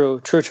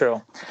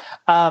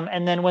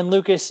 And then when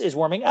Lucas is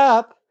warming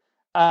up,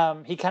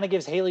 he kind of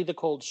gives Haley the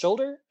cold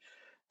shoulder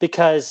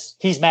because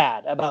he's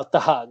mad about the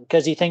hug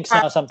because he thinks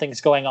now something's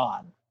going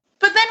on.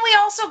 But then we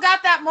also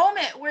got that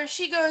moment where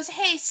she goes,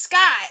 "Hey,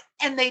 Scott,"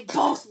 and they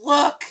both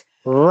look.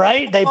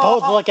 Right? They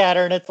both look at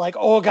her and it's like,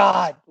 oh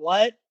God,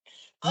 what?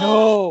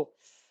 No.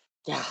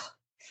 Yeah.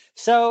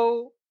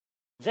 So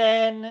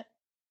then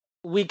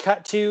we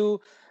cut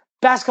to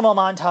basketball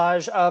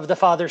montage of the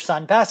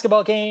father-son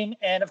basketball game.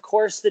 And of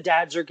course the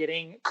dads are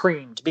getting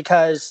creamed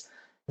because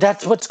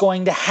that's what's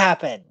going to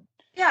happen.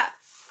 Yeah.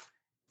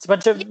 It's a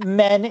bunch of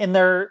men in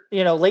their,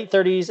 late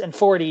 30s and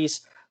 40s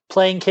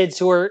playing kids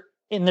who are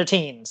in their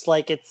teens.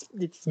 Like it's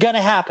going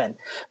to happen.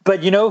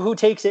 But you know who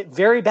takes it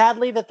very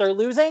badly that they're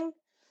losing?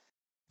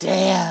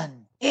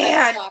 Dan.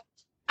 Yeah.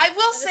 I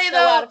will say though,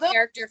 out of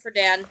character for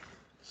Dan.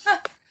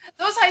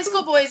 Those high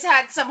school boys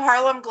had some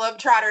Harlem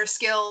Globetrotter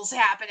skills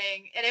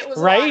happening, and it was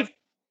right.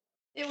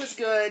 It was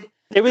good.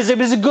 It was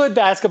a good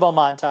basketball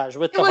montage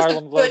with the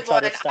Harlem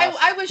Globetrotter stuff.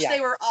 I wish they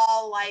were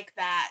all like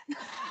that.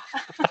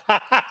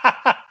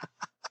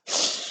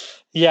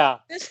 Yeah.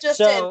 This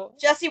just in.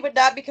 Jesse would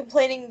not be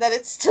complaining that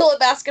it's still a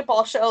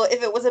basketball show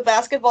if it was a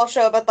basketball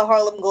show about the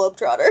Harlem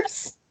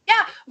Globetrotters.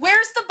 Yeah,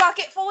 where's the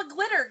bucket full of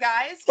glitter,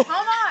 guys?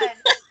 Come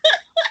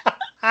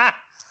on.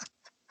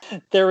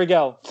 There we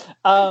go.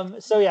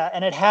 So yeah,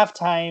 and at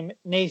halftime,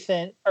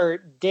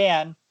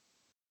 Dan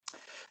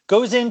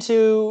goes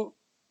into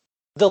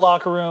the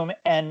locker room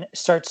and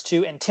starts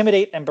to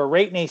intimidate and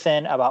berate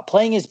Nathan about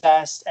playing his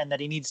best and that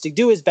he needs to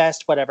do his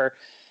best, whatever.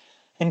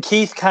 And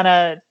Keith kind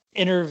of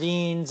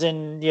intervenes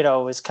and,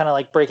 is kind of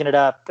like breaking it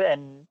up.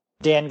 And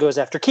Dan goes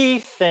after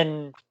Keith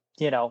and,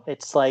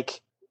 it's like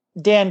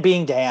Dan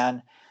being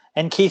Dan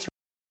and Keith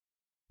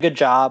good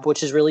job,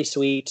 which is really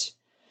sweet.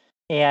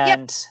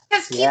 And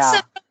because Keith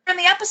said in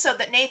the episode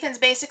that Nathan's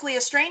basically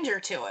a stranger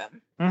to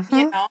him,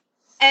 you know,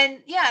 and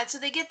so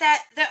they get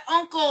the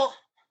Uncle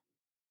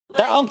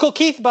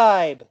Keith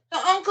vibe, the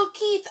Uncle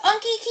Keith,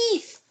 Unky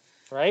Keith,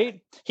 right?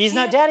 He's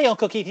not Daddy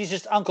Uncle Keith; he's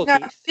just Uncle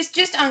Keith. It's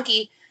just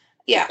Unky,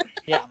 yeah.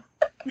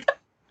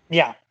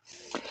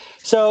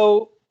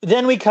 So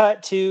then we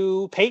cut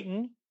to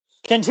Peyton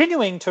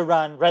continuing to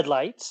run red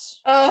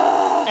lights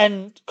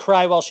and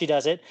cry while she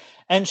does it,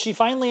 and she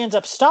finally ends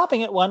up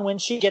stopping at one when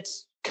she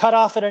gets cut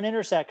off at an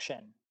intersection.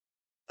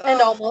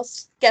 And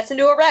almost gets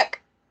into a wreck.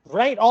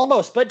 Right,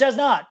 almost, but does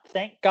not.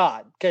 Thank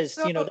God. Because,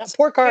 that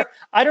poor car,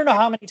 I don't know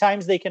how many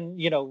times they can,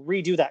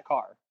 redo that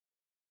car.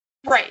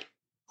 Right.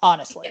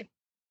 Honestly.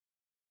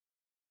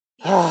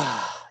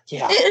 Yeah.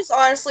 It is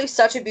honestly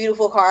such a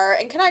beautiful car.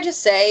 And can I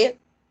just say,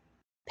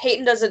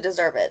 Peyton doesn't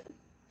deserve it.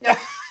 No.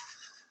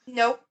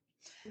 Nope.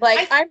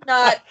 Like, I'm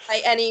not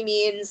by any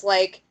means,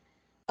 like,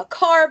 a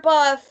car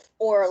buff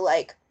or,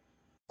 like,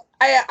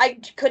 I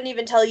couldn't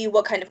even tell you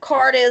what kind of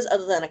car it is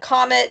other than a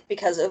Comet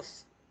because of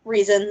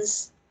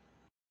reasons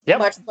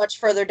much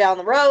further down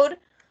the road.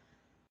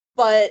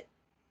 But,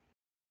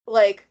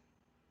 like,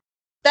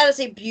 that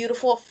is a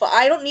beautiful...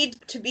 I don't need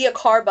to be a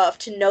car buff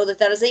to know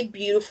that is a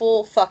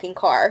beautiful fucking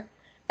car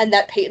and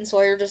that Peyton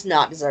Sawyer does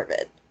not deserve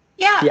it.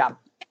 Yeah.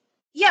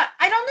 Yeah,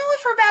 I don't know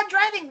if her bad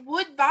driving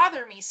would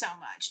bother me so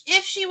much.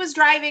 If she was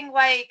driving,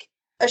 like...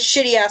 a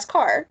shitty-ass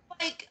car.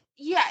 Like...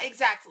 Yeah,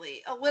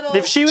 exactly. A little.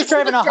 If she was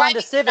driving a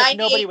Honda Civic,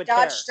 nobody would care.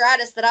 Dodge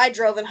Stratus that I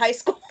drove in high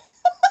school.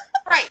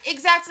 Right,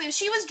 exactly. If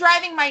she was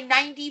driving my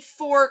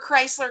 94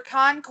 Chrysler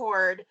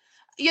Concorde,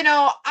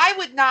 I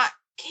would not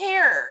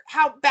care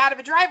how bad of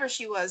a driver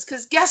she was,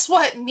 because guess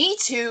what? Me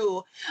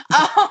too.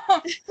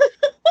 But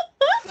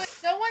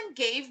no one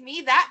gave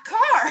me that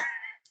car.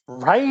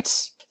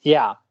 Right?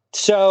 Yeah.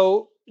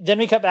 So then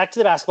we cut back to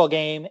the basketball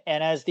game,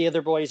 and as the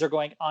other boys are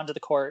going onto the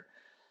court,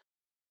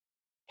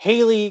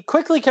 Haley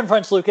quickly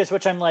confronts Lucas,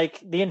 which I'm like,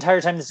 the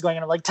entire time this is going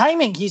on, I'm like,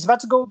 timing, he's about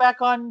to go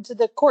back onto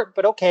the court,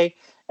 but okay.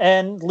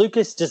 And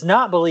Lucas does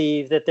not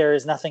believe that there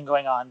is nothing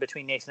going on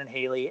between Nathan and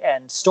Haley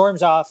and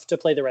storms off to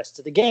play the rest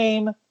of the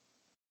game,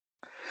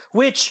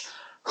 which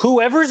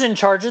whoever's in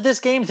charge of this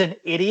game is an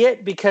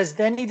idiot, because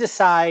then he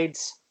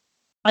decides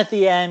at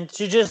the end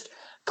to just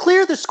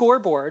clear the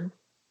scoreboard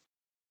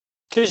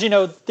because,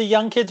 the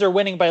young kids are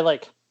winning by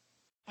like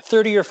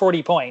 30 or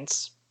 40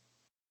 points.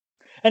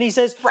 And he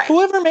says,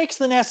 whoever makes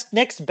the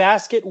next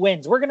basket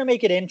wins. We're going to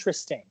make it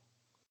interesting.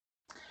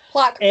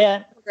 Plot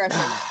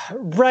progression.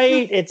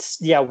 Right. It's,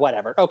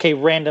 whatever. Okay,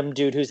 random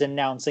dude who's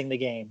announcing the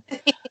game.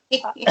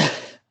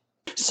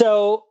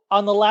 So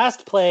on the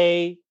last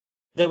play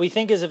that we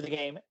think is of the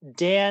game,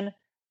 Dan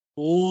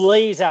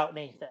lays out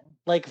Nathan.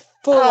 Like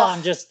full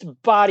on just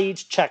body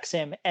checks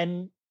him.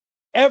 And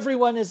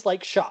everyone is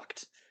like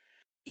shocked.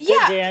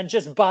 Yeah. Dan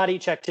just body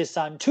checked his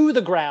son to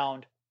the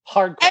ground.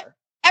 Hardcore.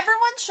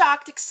 Everyone's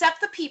shocked except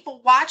the people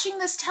watching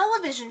this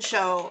television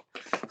show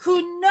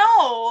who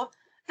know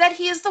that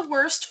he is the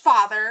worst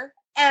father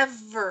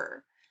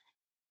ever.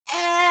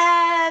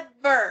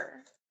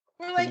 Ever.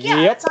 We're like,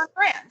 that's on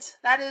brand.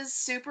 That is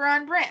super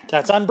on brand.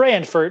 That's on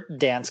brand for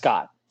Dan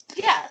Scott.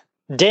 Yeah.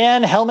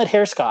 Dan Helmet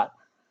Hair Scott.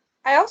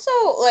 I also,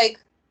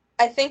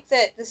 I think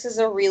that this is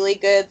a really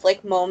good,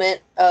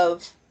 moment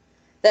of...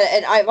 that,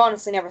 and I've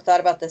honestly never thought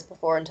about this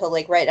before until,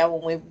 right now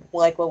when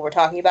we're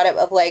talking about it,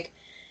 of,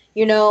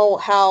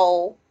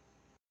 how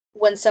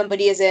when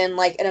somebody is in,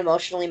 an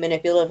emotionally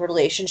manipulative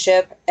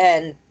relationship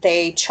and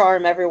they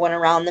charm everyone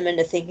around them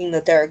into thinking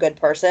that they're a good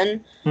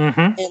person,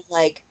 and,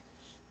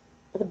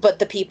 but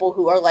the people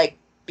who are,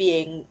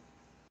 being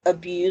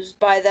abused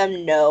by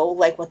them know,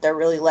 what they're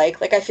really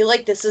like. I feel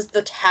like this is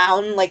the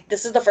town,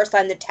 this is the first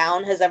time the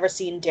town has ever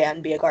seen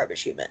Dan be a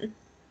garbage human.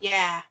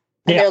 Yeah.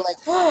 And they're like,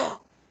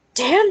 oh,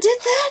 Dan did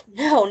that?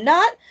 No,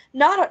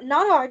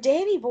 not our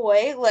Danny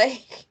boy,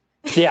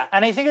 Yeah,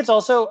 and I think it's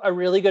also a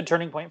really good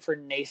turning point for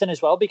Nathan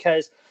as well,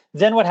 because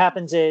then what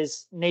happens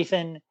is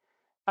Nathan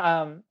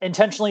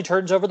intentionally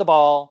turns over the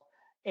ball,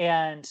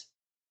 and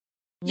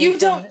you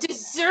don't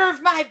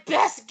deserve my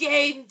best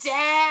game,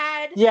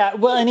 Dad! Yeah,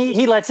 well, and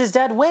he lets his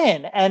dad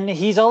win, and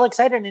he's all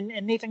excited,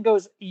 and Nathan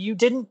goes, you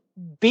didn't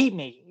beat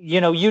me.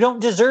 You don't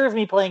deserve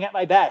me playing at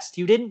my best.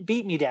 You didn't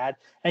beat me, Dad,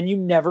 and you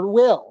never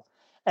will.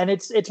 And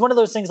it's one of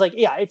those things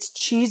it's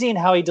cheesy in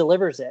how he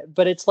delivers it,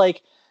 but it's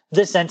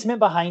the sentiment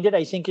behind it,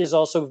 I think, is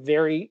also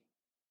very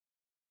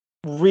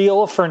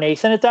real for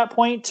Nathan at that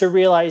point, to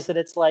realize that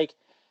it's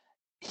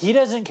he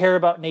doesn't care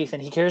about Nathan.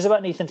 He cares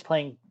about Nathan's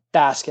playing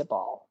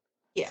basketball.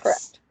 Yes.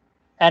 Correct.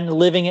 And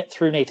living it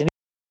through Nathan.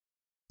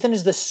 Nathan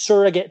is the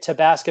surrogate to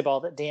basketball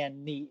that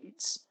Dan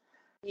needs.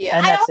 Yeah.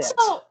 And that's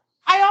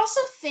I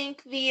also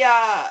think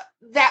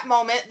that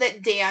moment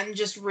that Dan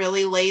just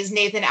really lays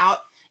Nathan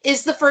out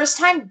is the first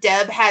time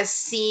Deb has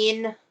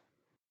seen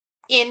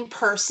in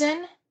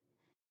person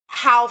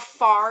how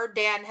far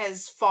Dan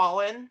has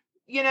fallen,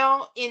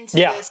 into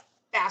this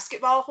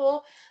basketball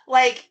hole.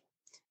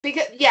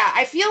 Because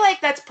I feel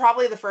like that's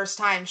probably the first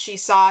time she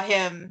saw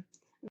him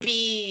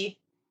be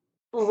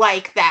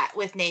like that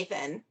with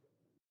Nathan.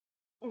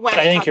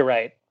 I think you're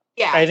right.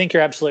 Yeah. I think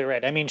you're absolutely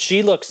right. I mean,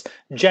 she looks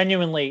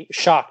genuinely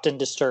shocked and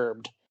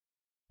disturbed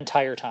the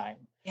entire time.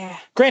 Yeah.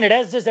 Granted,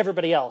 as does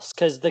everybody else,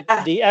 because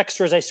the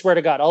extras, I swear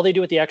to God, all they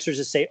do with the extras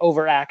is say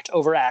overact,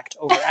 overact,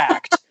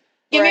 overact.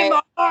 Give me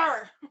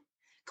more.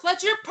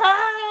 Clutch your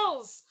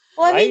pearls.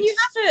 Well, I mean,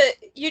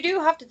 you do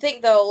have to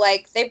think though,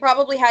 like they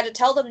probably had to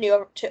tell them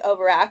to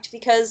overact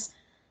because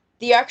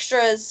the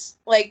extras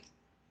like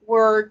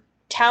were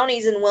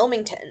townies in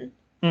Wilmington.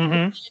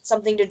 Mm-hmm.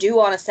 Something to do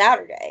on a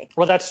Saturday.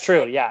 Well, that's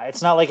true. Yeah,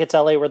 it's not like it's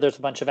LA where there's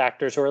a bunch of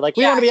actors who are like,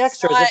 we want to be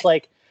extras.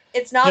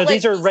 It's not like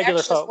these are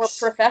regular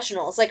folks. Were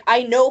professionals. Like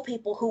I know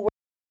people who were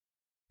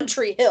on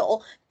Tree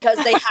Hill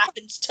because they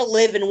happened to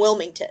live in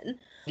Wilmington.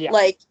 Yeah.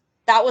 Like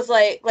that was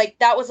like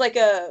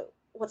a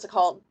what's it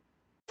called?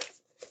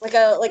 Like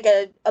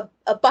a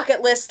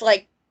bucket list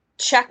like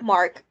check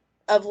mark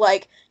of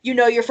like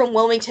you're from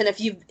Wilmington if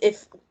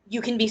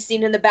you can be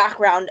seen in the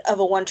background of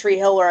a One Tree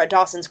Hill or a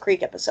Dawson's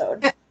Creek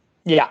episode.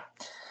 Yeah.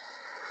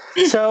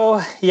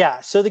 So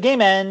the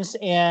game ends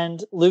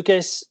and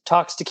Lucas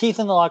talks to Keith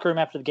in the locker room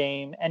after the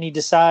game and he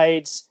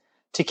decides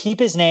to keep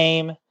his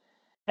name,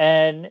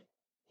 and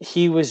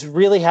he was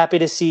really happy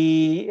to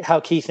see how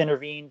Keith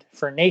intervened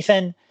for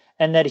Nathan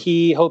and that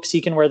he hopes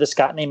he can wear the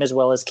Scott name as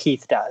well as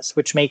Keith does,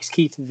 which makes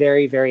Keith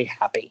very, very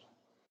happy.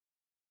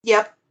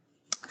 Yep.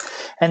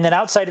 And then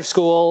outside of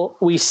school,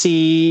 we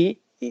see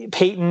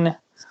Peyton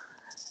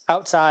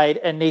outside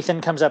and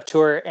Nathan comes up to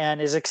her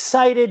and is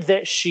excited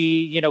that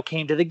she,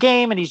 came to the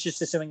game, and he's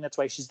just assuming that's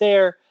why she's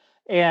there.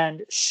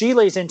 And she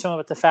lays into him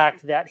with the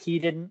fact that he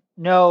didn't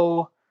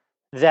know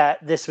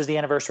that this was the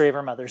anniversary of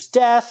her mother's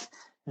death,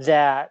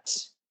 that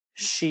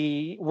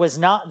she was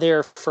not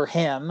there for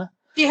him.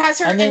 She has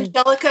her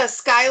Angelica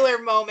Schuyler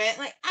moment,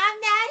 like, I'm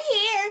not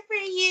here for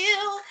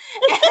you.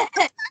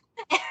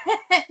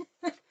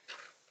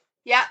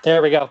 Yeah.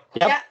 There we go.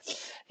 Yep. Yeah.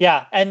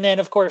 Yeah. And then,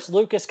 of course,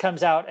 Lucas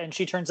comes out and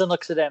she turns and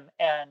looks at him.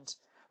 And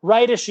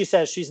right as she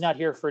says she's not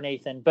here for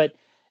Nathan, but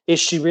is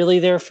she really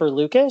there for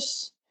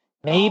Lucas?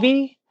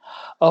 Maybe.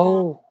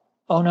 Oh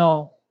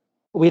no.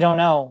 We don't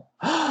know.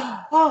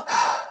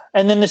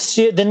 And then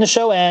the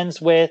show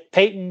ends with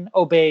Peyton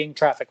obeying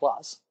traffic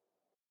laws.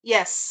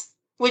 Yes.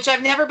 Which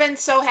I've never been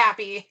so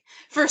happy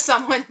for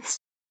someone's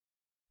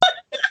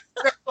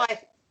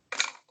life.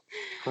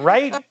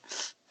 Right?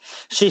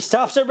 She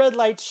stops at red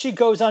lights. She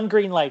goes on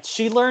green lights.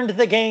 She learned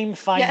the game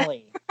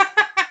finally. Yeah.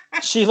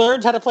 She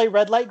learned how to play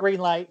red light, green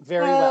light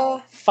very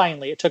well.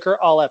 Finally. It took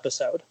her all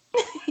episode.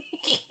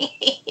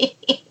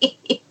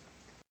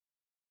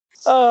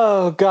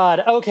 Oh,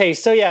 God. Okay,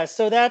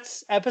 so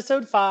that's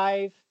episode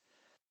 5.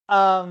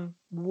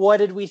 What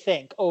did we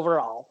think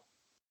overall?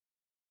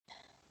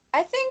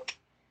 I think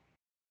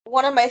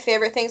one of my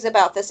favorite things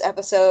about this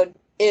episode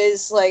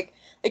is, like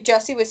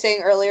Jesse was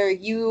saying earlier,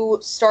 you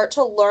start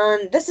to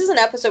learn... This is an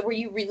episode where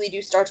you really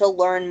do start to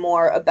learn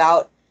more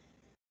about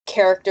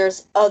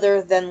characters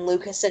other than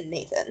Lucas and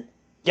Nathan.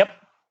 Yep.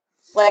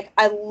 Like,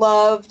 I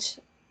loved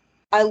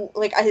how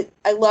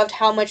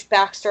much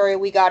backstory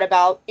we got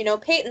about,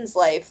 Peyton's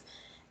life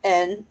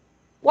and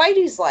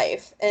Whitey's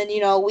life. And,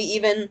 we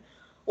even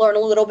learn a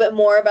little bit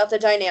more about the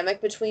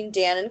dynamic between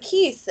Dan and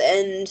Keith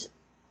and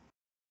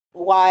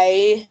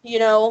why,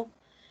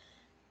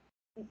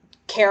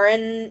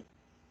 Karen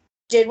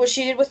did what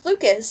she did with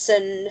Lucas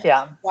and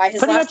why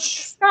his last name is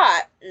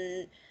Scott.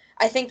 And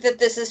I think that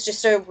this is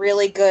just a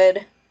really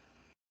good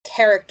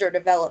character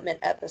development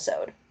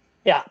episode.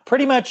 Yeah,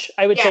 pretty much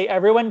I would say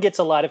everyone gets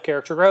a lot of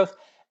character growth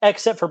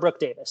except for Brooke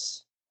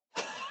Davis.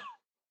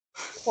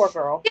 Poor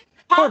girl.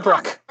 Poor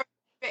Brooke.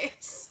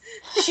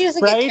 She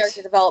doesn't get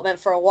character development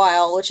for a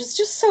while, which is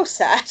just so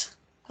sad.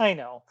 I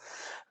know.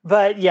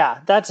 But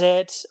yeah, that's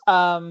it.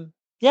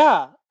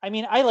 Yeah, I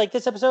mean, I like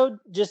this episode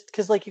just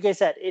because, like you guys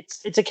said,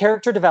 it's a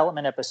character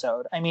development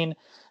episode. I mean,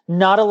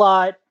 not a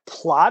lot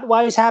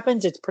plot-wise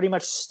happens. It's pretty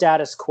much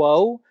status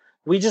quo.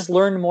 We just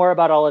learn more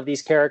about all of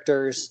these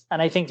characters.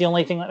 And I think the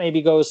only thing that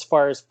maybe goes as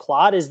far as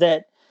plot is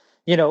that,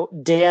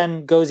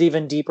 Dan goes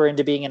even deeper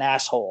into being an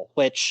asshole,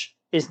 which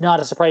is not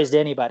a surprise to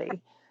anybody.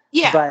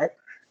 Yeah. But,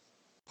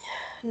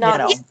 and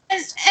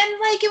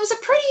like, it was a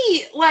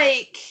pretty,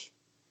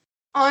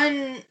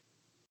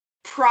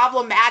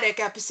 unproblematic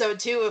episode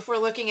too, if we're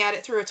looking at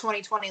it through a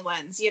 2020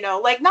 lens,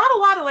 like not a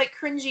lot of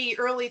cringy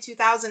early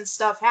 2000s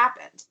stuff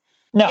happened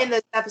in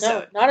this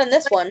episode. No, not in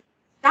this one.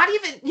 Not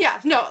even,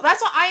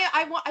 that's why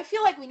I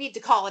feel like we need to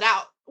call it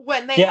out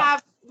when they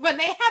have an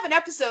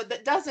episode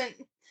that doesn't.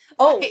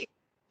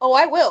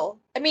 I will.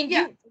 I mean,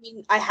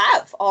 I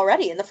have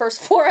already in the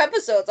first 4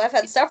 episodes. I've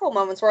had several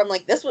moments where I'm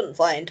like, this wouldn't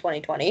fly in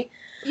 2020.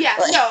 Yeah,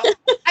 no.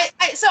 I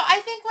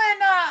think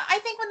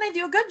when they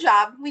do a good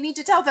job, we need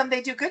to tell them they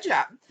do a good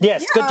job.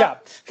 Yes, good job.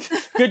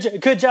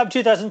 Good job,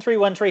 2003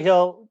 One Tree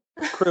Hill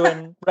crew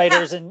and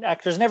writers and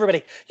actors and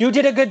everybody. You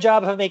did a good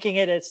job of making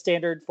it a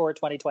standard for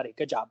 2020.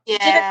 Good job. Yeah. You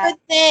did a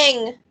good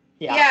thing.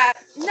 Yeah.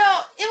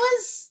 No, it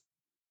was...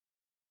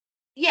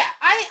 Yeah,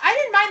 I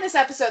didn't mind this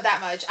episode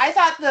that much. I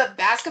thought the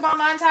basketball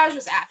montage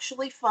was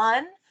actually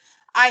fun.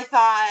 I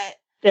thought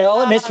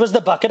All it missed was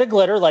the bucket of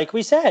glitter, like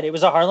we said. It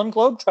was a Harlem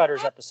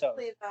Globetrotters episode.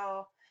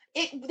 Though.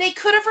 They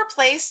could have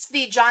replaced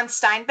the John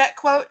Steinbeck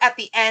quote at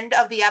the end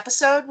of the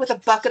episode with a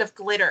bucket of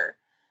glitter.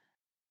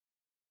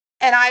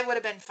 And I would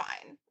have been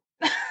fine.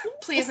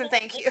 Please and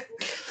thank you.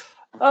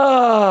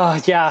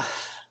 Oh, yeah.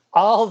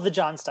 All the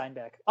John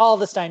Steinbeck. All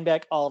the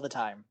Steinbeck all the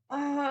time.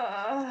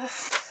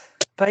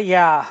 But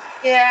yeah.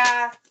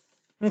 Yeah.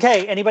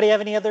 Okay, anybody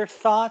have any other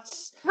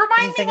thoughts?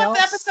 Remind me what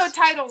the episode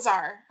titles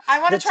are.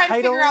 I want to try to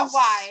figure out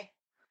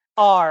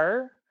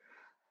why.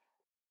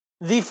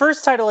 The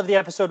first title of the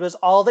episode was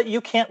All That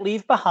You Can't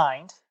Leave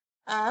Behind,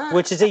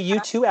 which is a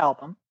U2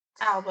 album.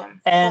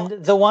 And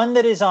the one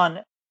that is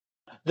on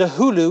the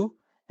Hulu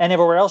and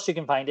everywhere else you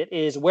can find it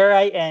is Where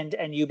I End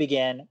and You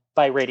Begin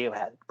by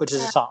Radiohead, which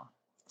is a song.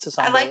 It's a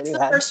song. I liked the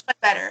first one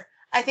better.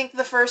 I think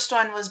the first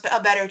one was a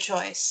better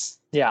choice.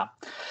 Yeah.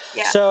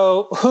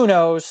 So who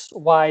knows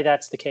why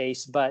that's the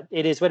case, but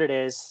it is what it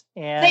is.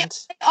 And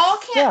they all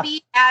can't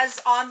be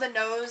as on the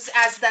nose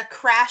as the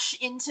Crash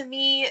Into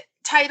Me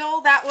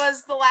title that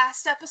was the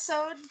last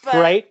episode. But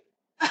right.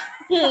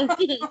 Yeah.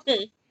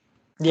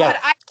 But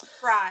I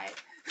tried.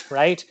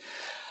 Right.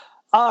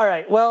 All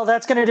right. Well,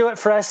 that's going to do it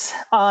for us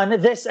on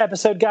this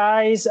episode,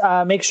 guys.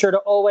 Make sure to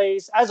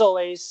always, as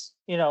always,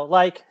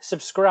 like,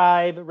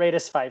 subscribe, rate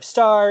us 5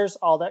 stars,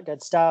 all that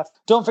good stuff.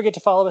 Don't forget to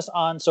follow us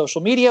on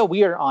social media.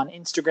 We are on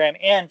Instagram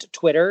and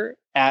Twitter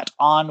at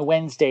On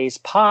Wednesdays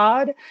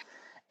Pod.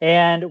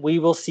 And we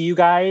will see you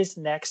guys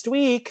next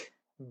week.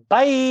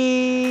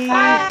 Bye.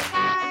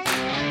 Bye.